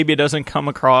 and maybe it doesn't come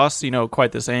across,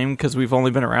 quite the same because we've only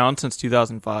been around since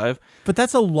 2005. But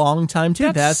that's a long time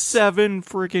too. That's 7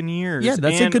 freaking years. Yeah,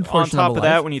 that's a good portion on top of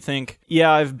that, life. when you think,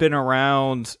 I've been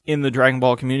around in the Dragon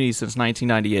Ball community since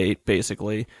 1998,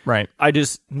 basically. Right. I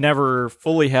just never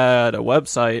fully had a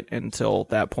website until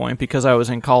that point because I was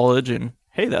in college and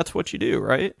hey, that's what you do,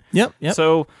 right? Yep.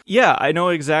 So, yeah, I know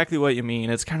exactly what you mean.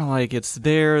 It's kind of like it's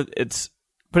there,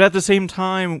 but at the same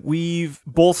time, we've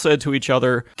both said to each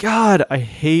other, God, I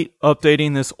hate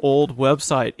updating this old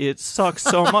website. It sucks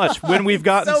so much when we've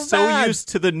gotten so used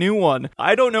to the new one.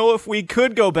 I don't know if we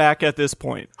could go back at this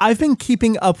point. I've been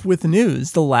keeping up with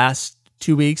news the last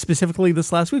 2 weeks, specifically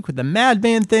this last week with the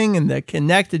Madman thing and the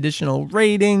Connect additional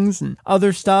ratings and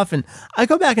other stuff. And I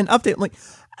go back and update, like,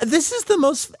 this is the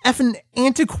most effing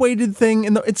antiquated thing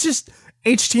it's just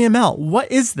HTML.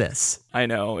 What is this? I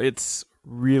know, it's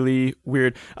really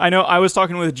weird. I know I was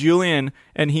talking with Julian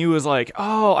and he was like,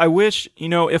 oh, I wish,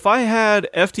 if I had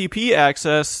FTP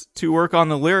access to work on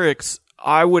the lyrics,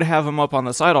 I would have them up on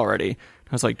the site already.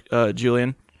 I was like,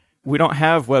 Julian, we don't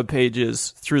have web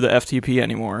pages through the FTP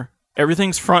anymore.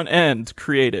 Everything's front end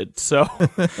created. So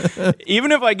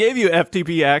even if I gave you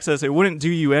FTP access, it wouldn't do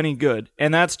you any good.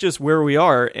 And that's just where we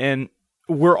are. And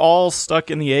we're all stuck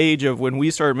in the age of when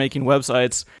we started making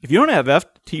websites. If you don't have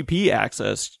FTP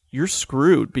access, you're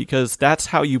screwed because that's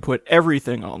how you put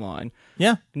everything online.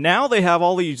 Yeah. Now they have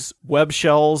all these web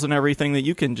shells and everything that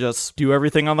you can just do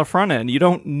everything on the front end. You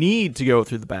don't need to go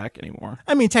through the back anymore.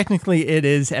 I mean, technically it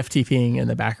is FTPing in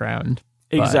the background.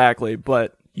 Exactly,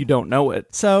 but you don't know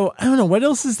it. So I don't know what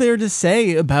else is there to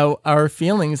say about our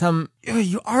feelings.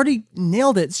 You already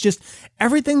nailed it. It's just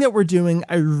everything that we're doing,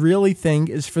 I really think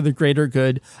is for the greater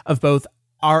good of both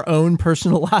our own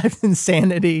personal lives and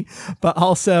sanity, but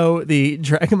also the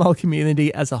Dragon Ball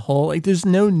community as a whole. Like, there's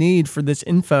no need for this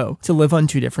info to live on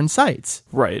two different sites.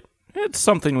 Right. It's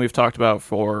something we've talked about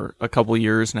for a couple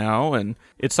years now, and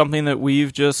it's something that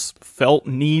we've just felt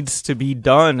needs to be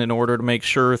done in order to make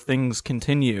sure things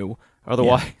continue.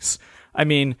 Otherwise, I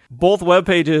mean, both web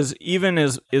pages, even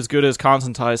as good as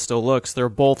Kanzentai still looks, they're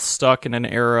both stuck in an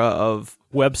era of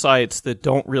websites that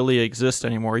don't really exist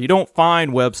anymore. You don't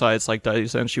find websites like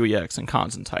Daizenshuu EX and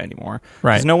Kanzentai anymore.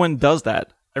 Right. Because no one does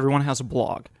that. Everyone has a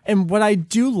blog. And what I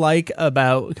do like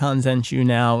about Kanzenshuu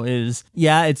now is,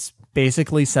 it's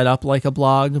basically set up like a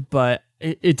blog, but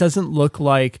it doesn't look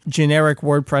like generic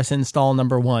WordPress install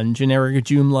number 1, generic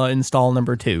Joomla install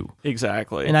number 2.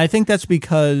 Exactly. And I think that's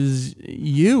because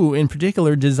you, in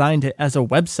particular, designed it as a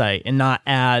website and not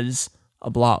as a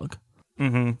blog.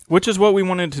 Mm-hmm. Which is what we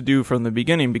wanted to do from the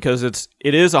beginning, because it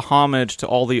is a homage to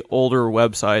all the older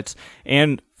websites.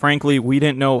 And frankly, we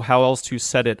didn't know how else to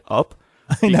set it up.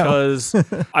 Because,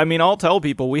 I mean, I'll tell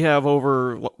people we have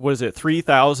over,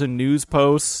 3,000 news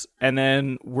posts, and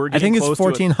then we're getting close to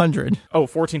 1,400. Oh,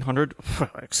 1,400?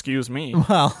 Excuse me.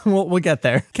 Well, we'll get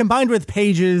there. Combined with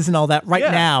pages and all that,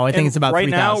 now, I think it's about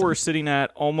 3,000. Right now, we're sitting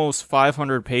at almost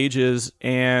 500 pages,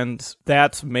 and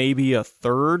that's maybe a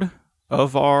third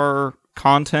of our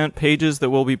content pages that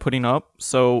we'll be putting up.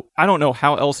 So I don't know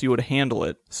how else you would handle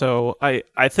it. So I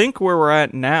think where we're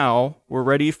at now, we're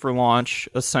ready for launch,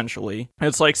 essentially.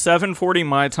 It's like 7:40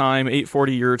 my time,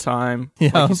 8:40 your time.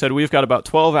 Yeah. Like you said, we've got about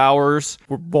 12 hours.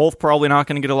 We're both probably not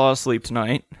going to get a lot of sleep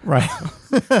tonight. Right.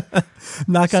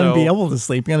 Not going to be able to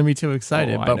sleep. Going to be too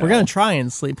excited, but we're going to try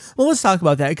and sleep. Well, let's talk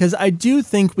about that, because I do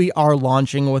think we are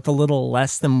launching with a little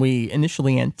less than we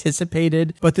initially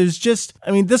anticipated. But there's just,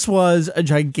 I mean, this was a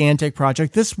gigantic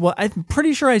project. I'm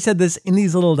pretty sure I said this in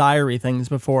these little diary things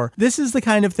before. This is the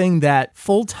kind of thing that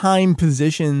full-time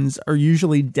positions are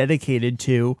usually dedicated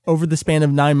to over the span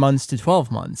of 9 months to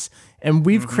 12 months. And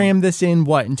we've crammed this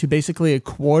into basically a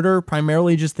quarter,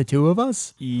 primarily just the two of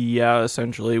us? Yeah,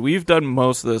 essentially. We've done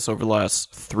most of this over the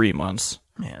last 3 months.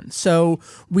 Man, so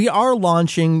we are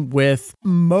launching with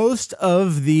most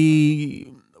of the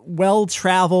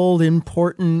well-traveled,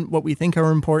 important, what we think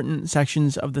are important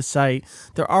sections of the site.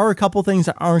 There are a couple things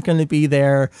that aren't going to be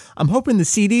there. I'm hoping the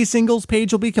CD singles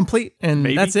page will be complete, and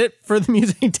that's it for the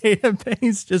music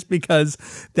database, just because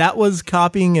that was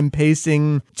copying and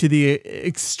pasting to the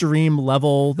extreme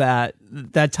level that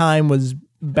time was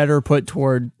better put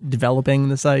toward developing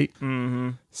the site. Mm-hmm.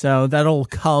 So that'll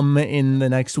come in the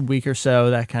next week or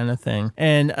so, that kind of thing.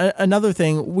 And another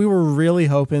thing, we were really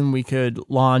hoping we could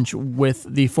launch with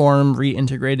the forum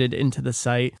reintegrated into the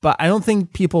site, but I don't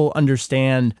think people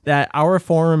understand that our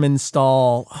forum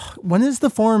install, when is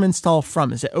the forum install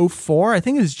from? Is it 04? I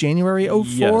think it was January 04?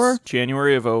 Yes,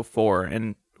 January of 04.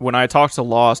 And when I talked to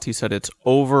Lost, he said it's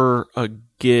over a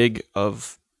gig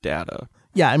of data.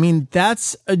 Yeah, I mean,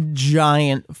 that's a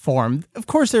giant form. Of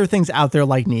course, there are things out there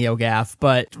like NeoGAF,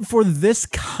 but for this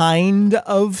kind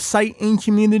of site and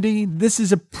community, this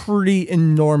is a pretty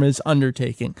enormous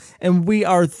undertaking. And we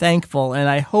are thankful, and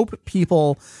I hope he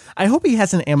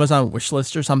has an Amazon wish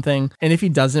list or something. And if he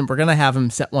doesn't, we're going to have him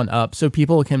set one up so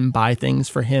people can buy things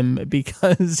for him,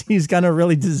 because he's going to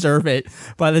really deserve it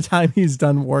by the time he's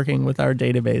done working with our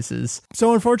databases.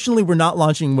 So unfortunately, we're not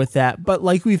launching with that. But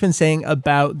like we've been saying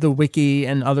about the wiki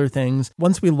and other things,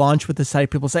 once we launch with the site,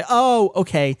 people say, oh,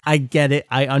 okay, I get it,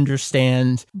 I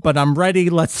understand, but I'm ready,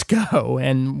 let's go.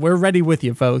 And we're ready with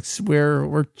you, folks.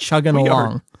 We're chugging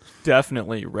along. Are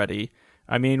definitely ready.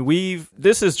 I mean,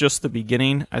 this is just the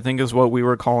beginning, I think is what we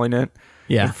were calling it.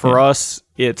 Yeah. And for us,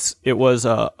 it was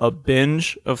a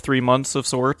binge of 3 months of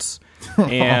sorts.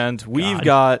 And we've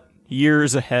got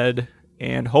years ahead,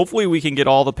 and hopefully we can get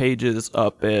all the pages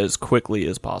up as quickly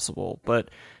as possible. But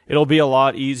it'll be a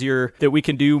lot easier that we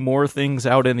can do more things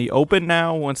out in the open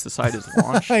now once the site is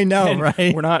launched. I know, and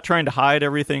right? We're not trying to hide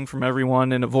everything from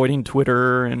everyone and avoiding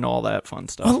Twitter and all that fun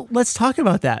stuff. Well, let's talk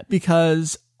about that,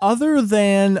 because other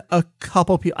than a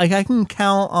couple people, like I can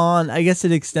count on, I guess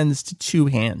it extends to 2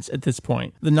 hands at this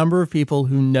point, the number of people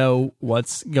who know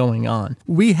what's going on.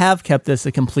 We have kept this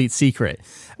a complete secret.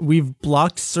 We've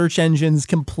blocked search engines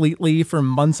completely for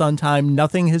months on time.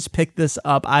 Nothing has picked this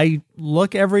up. I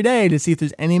look every day to see if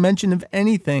there's any mention of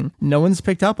anything. No one's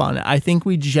picked up on it. I think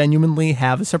we genuinely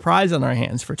have a surprise on our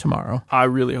hands for tomorrow. I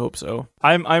really hope so.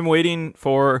 I'm waiting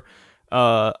for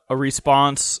a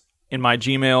response in my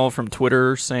Gmail from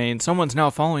Twitter saying someone's now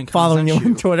following you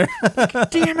on Twitter.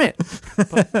 Damn it.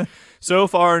 But so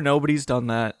far, nobody's done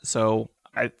that. So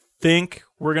I think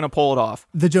we're going to pull it off.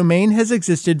 The domain has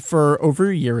existed for over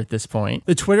a year at this point.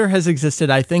 The Twitter has existed,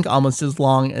 I think, almost as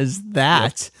long as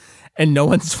that. Yep. And no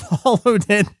one's followed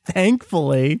it,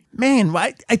 thankfully. Man,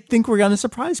 I think we're going to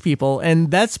surprise people. And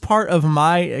that's part of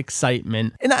my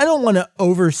excitement. And I don't want to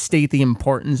overstate the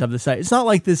importance of the site. It's not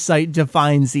like this site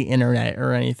defines the internet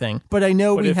or anything. But I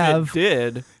know if it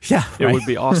did, it would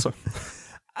be awesome.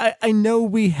 I know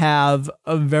we have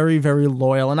a very, very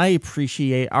loyal, and I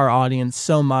appreciate our audience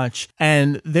so much,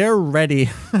 and they're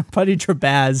ready. Buddy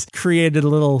Trabaz created a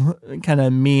little kind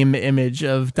of meme image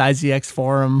of DaiZX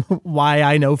forum, why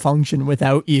I no function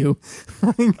without you.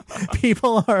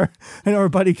 People are, I know our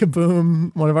buddy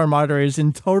Kaboom, one of our moderators,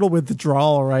 in total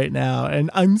withdrawal right now,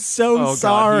 and I'm so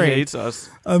sorry. God, he hates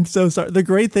us. I'm so sorry. The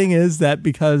great thing is that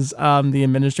because the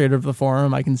administrator of the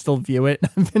forum, I can still view it.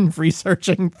 I've been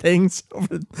researching things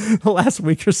over the last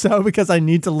week or so because I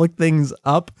need to look things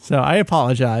up. So I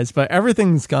apologize, but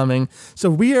everything's coming. So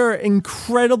we are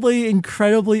incredibly,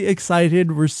 incredibly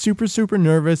excited. We're super, super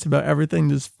nervous about everything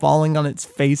just falling on its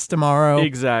face tomorrow.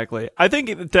 Exactly. I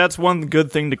think that's one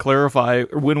good thing to clarify.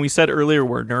 When we said earlier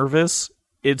we're nervous,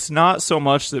 it's not so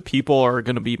much that people are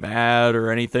going to be mad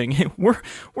or anything.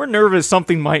 We're nervous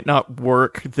something might not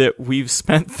work that we've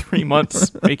spent 3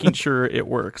 months making sure it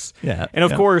works. Yeah. And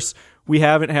of course, we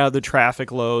haven't had the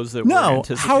traffic lows that we're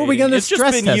anticipating. How are we going to stress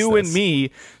test It's just been you this? and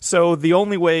me. So the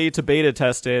only way to beta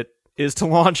test it is to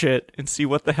launch it and see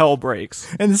what the hell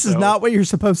breaks. And this is not what you're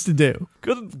supposed to do.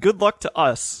 Good luck to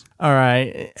us. All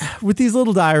right. With these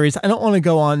little diaries, I don't want to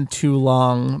go on too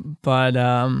long, but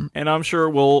and I'm sure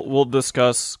we'll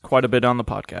discuss quite a bit on the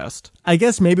podcast. I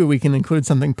guess maybe we can include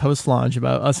something post-launch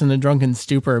about us in a drunken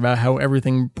stupor about how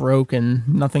everything broke and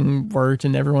nothing worked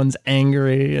and everyone's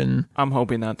angry. And I'm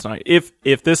hoping that's not.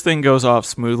 If this thing goes off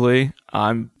smoothly,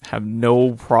 I have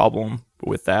no problem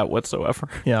with that whatsoever.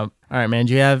 Yeah. All right, man.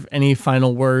 Do you have any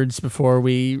final words before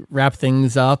we wrap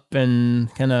things up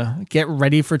and kind of get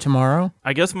ready for tomorrow?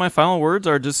 I guess my final words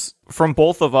are just from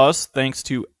both of us. Thanks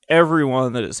to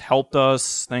everyone that has helped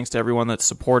us. Thanks to everyone that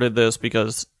supported this,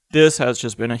 because this has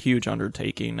just been a huge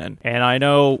undertaking. And I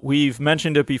know we've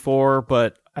mentioned it before,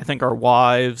 but I think our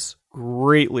wives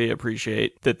greatly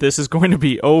appreciate that this is going to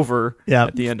be over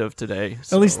at the end of today.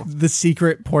 So. At least the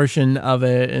secret portion of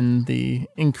it and the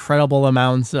incredible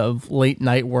amounts of late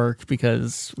night work,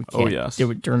 because we can't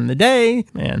do it during the day,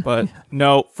 man. But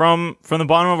no, from the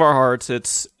bottom of our hearts,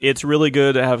 it's really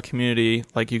good to have a community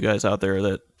like you guys out there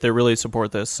that really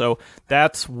support this. So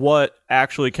that's what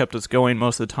actually kept us going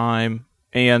most of the time,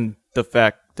 and the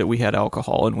fact that we had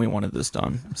alcohol and we wanted this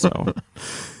done. So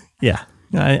yeah.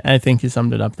 I think you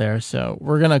summed it up there. So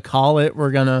we're going to call it.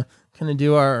 We're going to kind of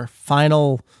do our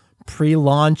final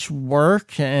pre-launch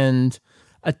work and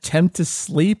attempt to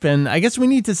sleep. And I guess we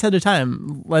need to set a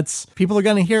time. People are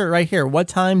going to hear it right here. What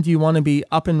time do you want to be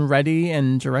up and ready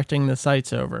and directing the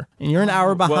sites over? And you're an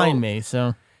hour behind me,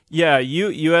 so. Yeah,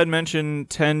 you had mentioned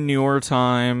 10 your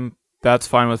time. That's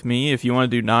fine with me. If you want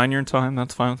to do 9 your time,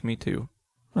 that's fine with me too.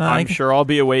 I'm sure I'll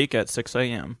be awake at 6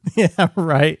 a.m. Yeah,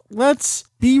 right. Let's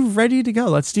be ready to go.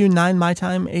 Let's do 9 my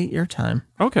time, 8 your time.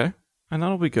 Okay. And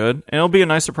that'll be good. And it'll be a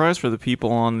nice surprise for the people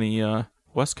on the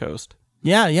West Coast.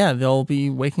 Yeah. They'll be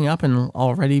waking up and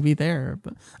already be there.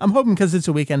 But I'm hoping because it's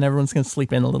a weekend, everyone's going to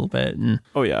sleep in a little bit. And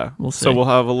we'll see. So we'll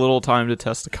have a little time to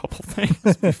test a couple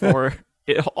things before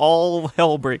all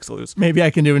hell breaks loose. Maybe I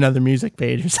can do another music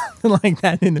page or something like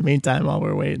that in the meantime while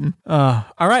we're waiting. All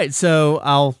right. So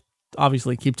I'll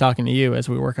obviously keep talking to you as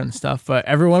we work on stuff, but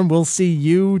everyone, will see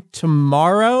you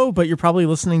tomorrow, but you're probably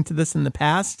listening to this in the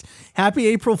past. Happy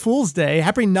April Fool's Day.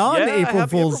 Happy non-April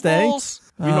Fool's Day.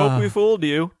 We hope we fooled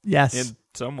you. Yes. And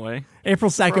some way.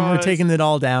 April 2nd, we're Surprise. taking it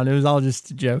all down. It was all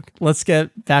just a joke. Let's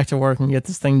get back to work and get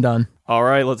this thing done. All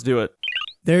right, let's do it.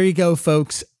 There you go,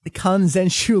 folks. The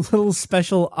Kanzenshuu Little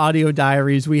Special Audio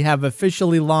Diaries. We have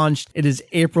officially launched. It is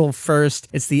April 1st.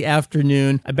 It's the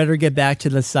afternoon. I better get back to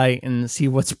the site and see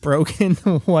what's broken,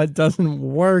 what doesn't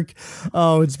work.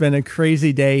 Oh, it's been a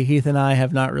crazy day. Heath and I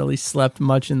have not really slept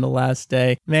much in the last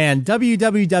day. Man,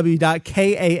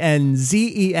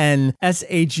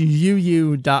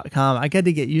 www.kanzenshuu.com. I got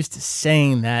to get used to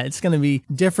saying that. It's going to be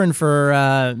different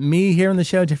for me here on the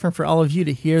show, different for all of you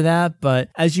to hear that. But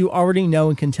as you already know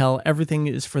and can tell, everything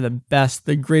is for the best,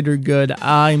 the greater good.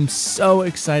 I'm so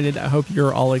excited. I hope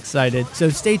you're all excited. So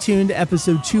stay tuned to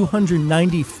episode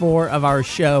 294 of our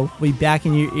show. We'll be back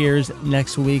in your ears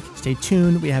next week. Stay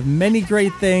tuned. We have many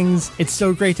great things. It's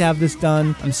so great to have this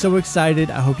done. I'm so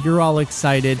excited. I hope you're all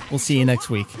excited. We'll see you next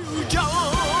week.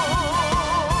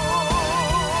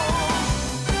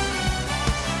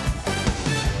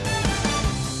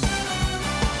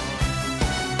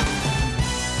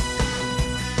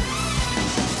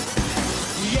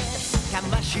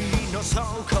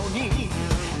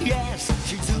 Yes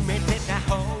沈めてた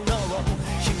炎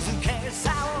静け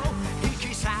さを引き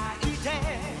裂いて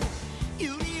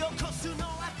揺り起こすの